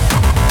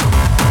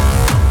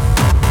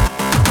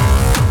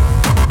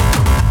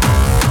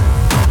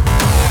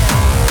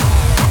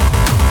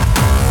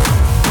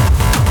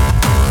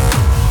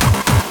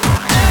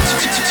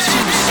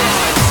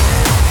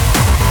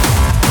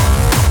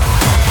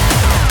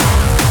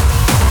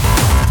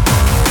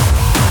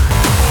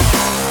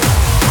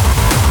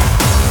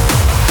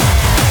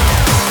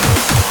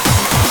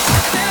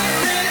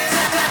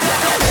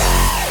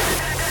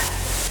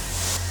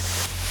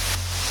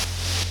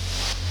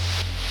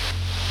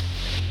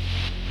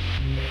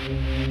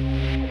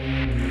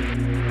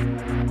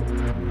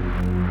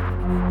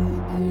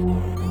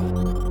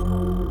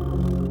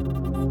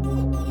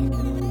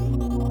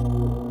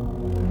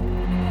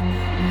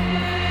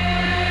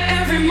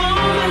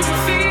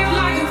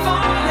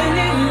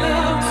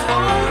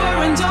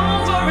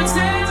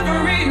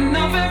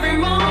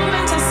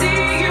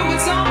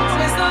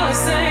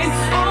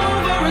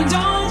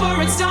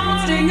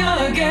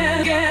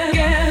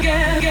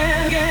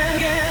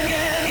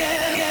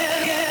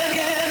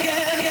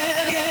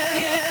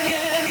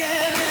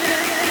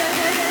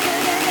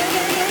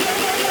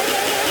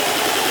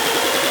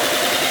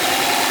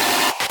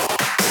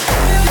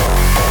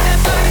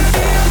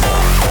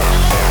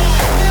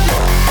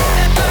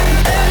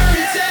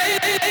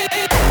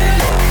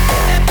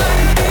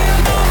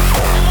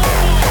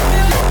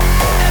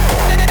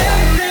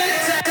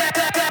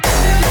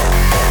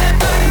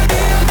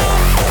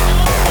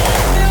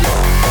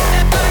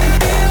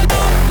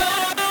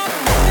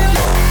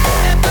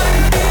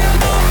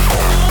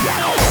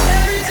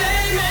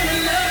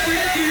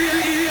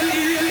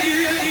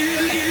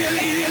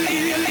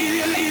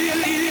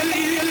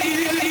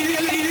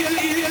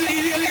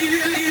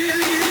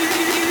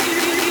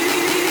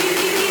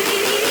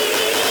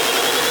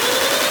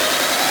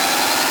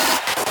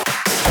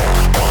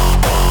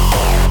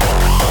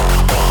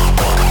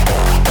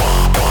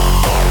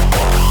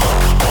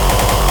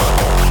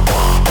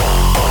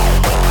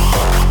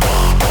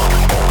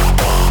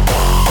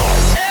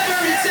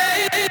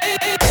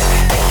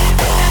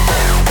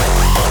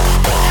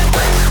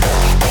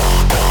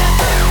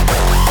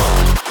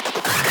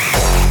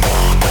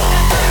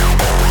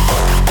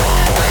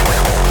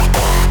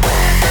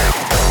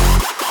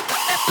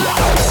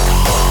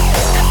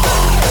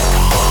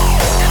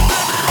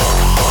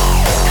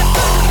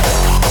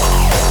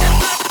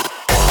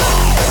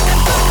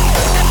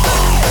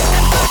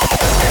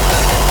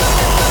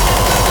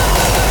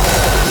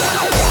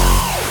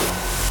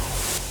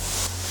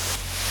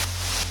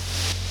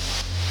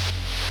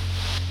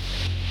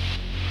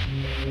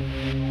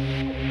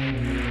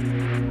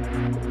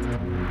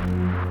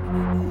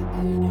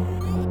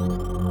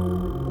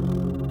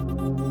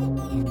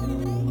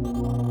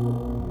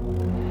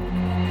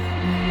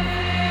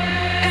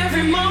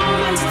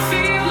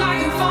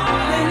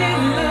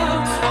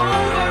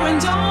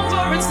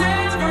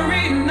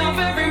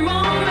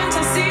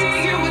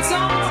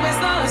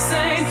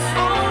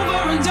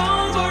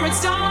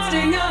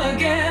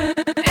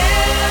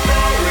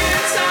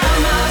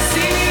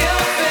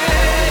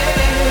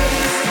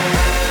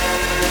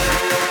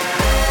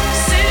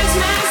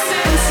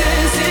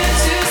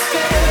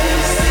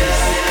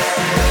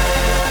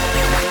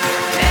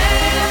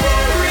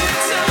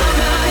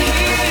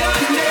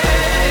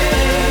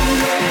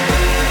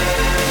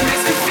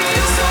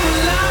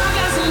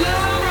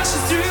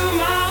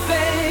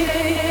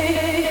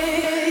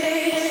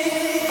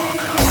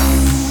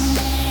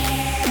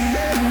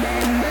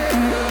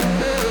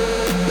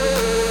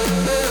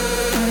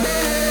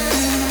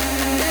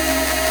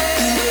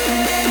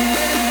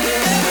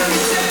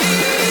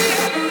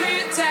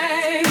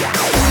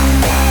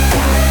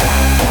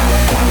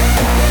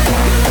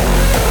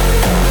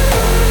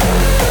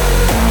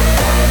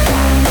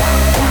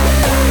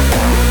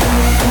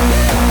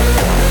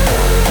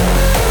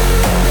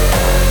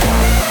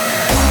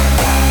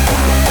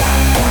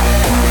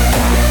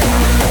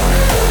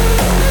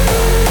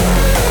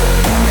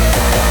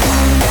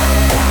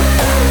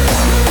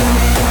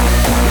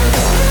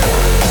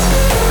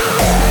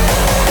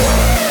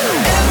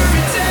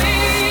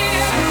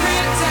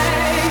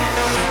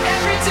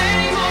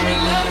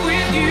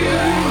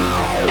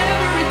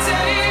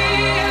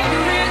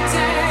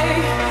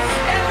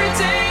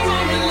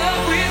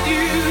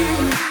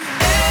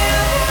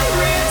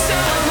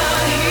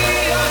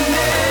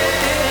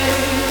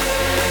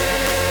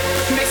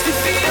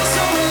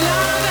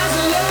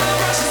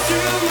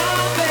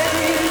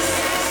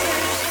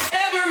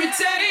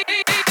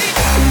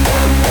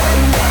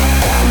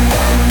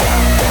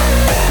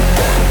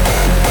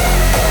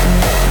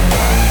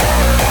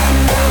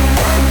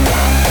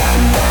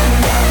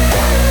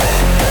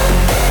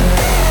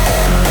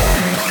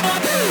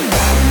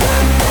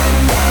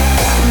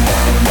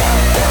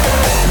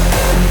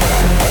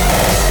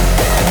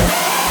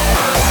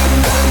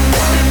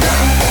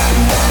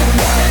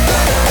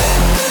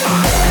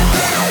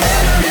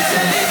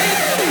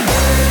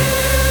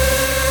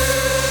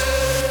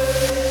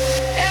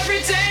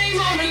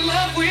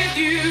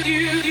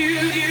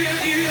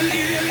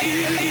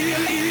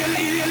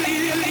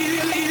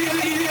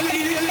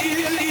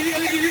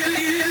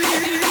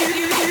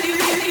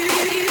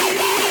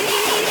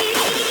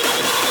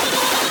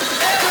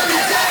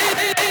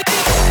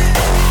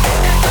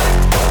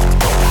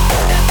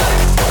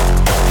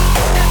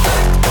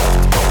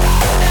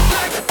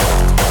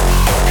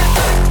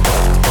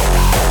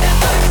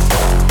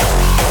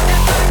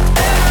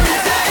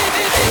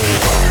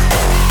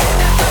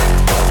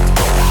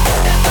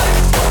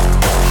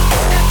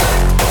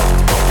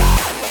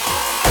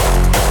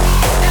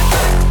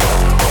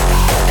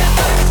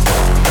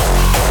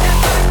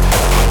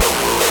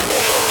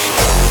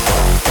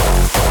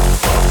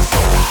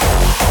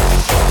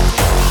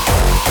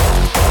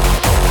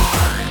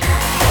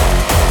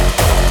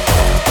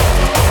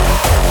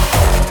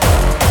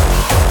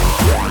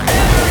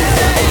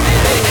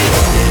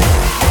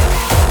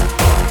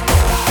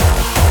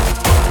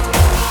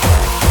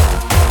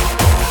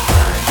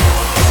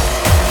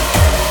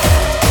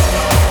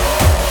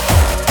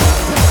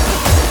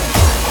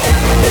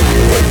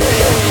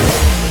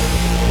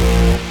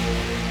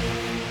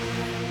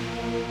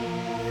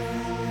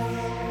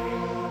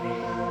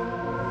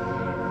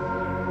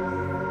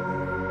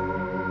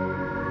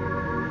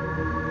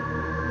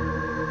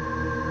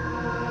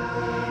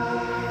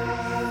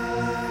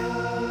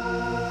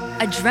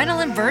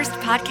 Adrenaline Burst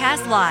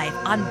Podcast Live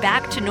on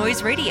Back to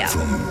Noise Radio.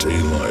 From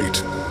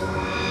daylight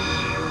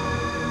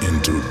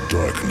into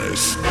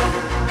darkness.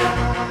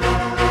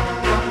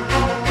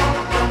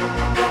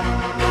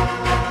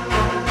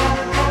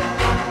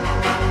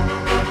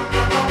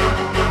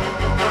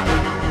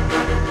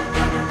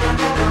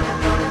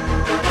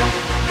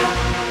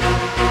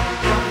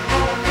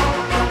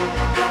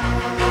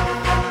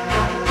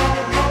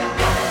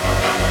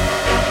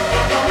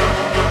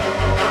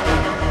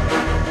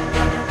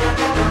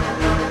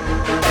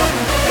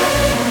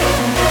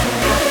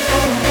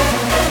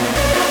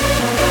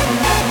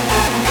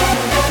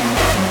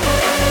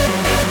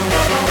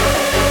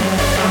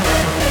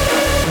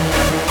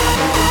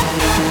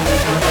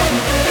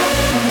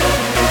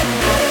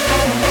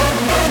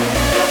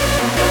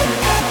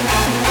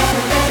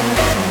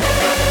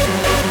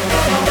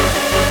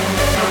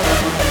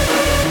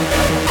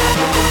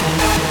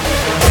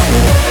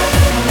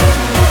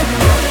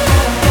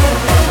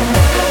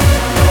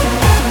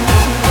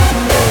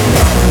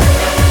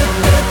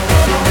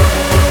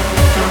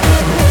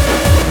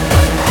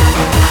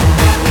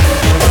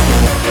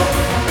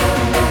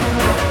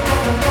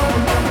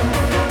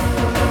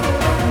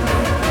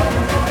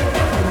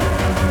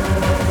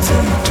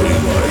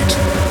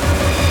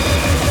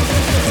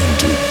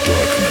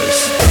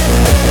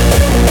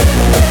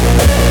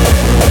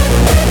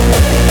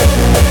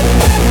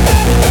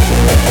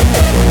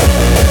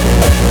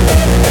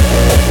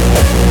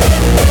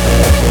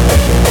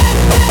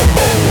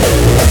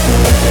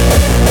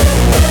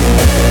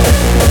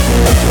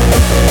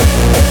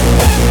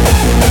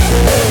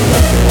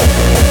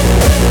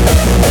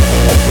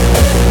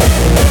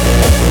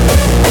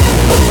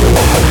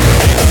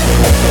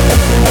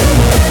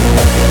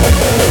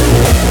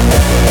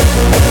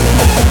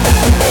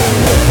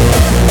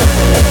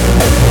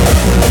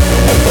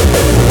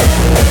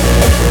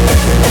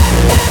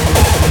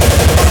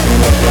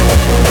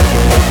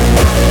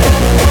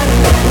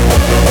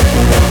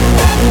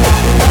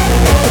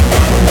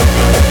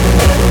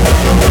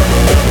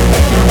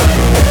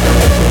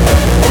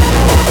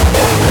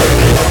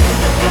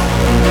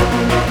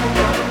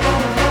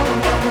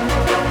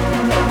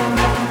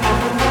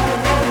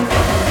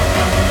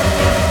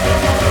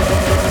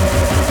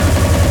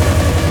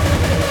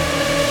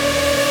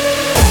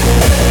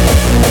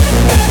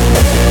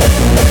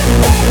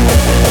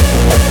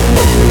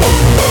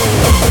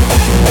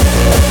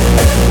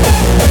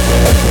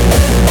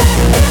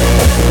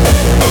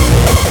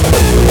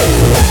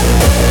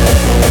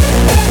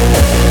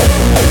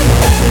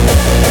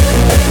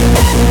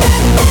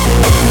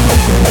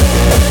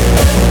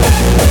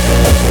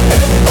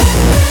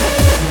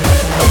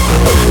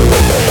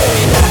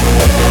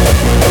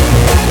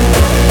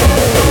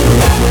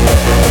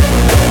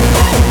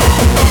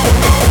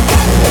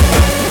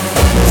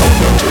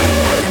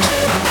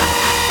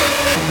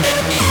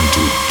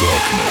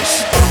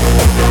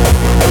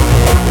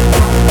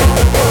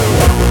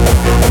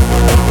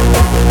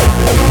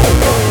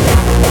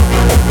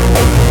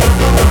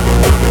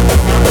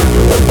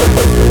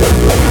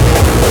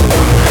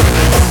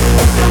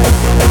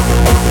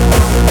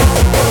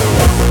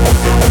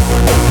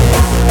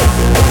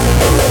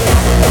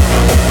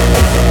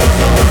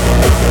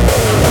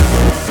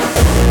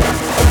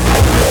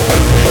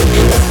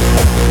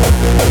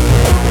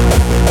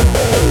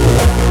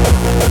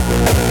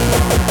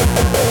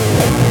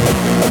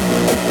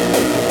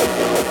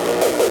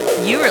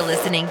 for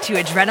listening to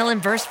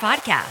Adrenaline Burst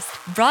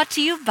Podcast, brought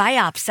to you by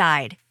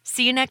Opsyde.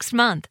 See you next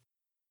month.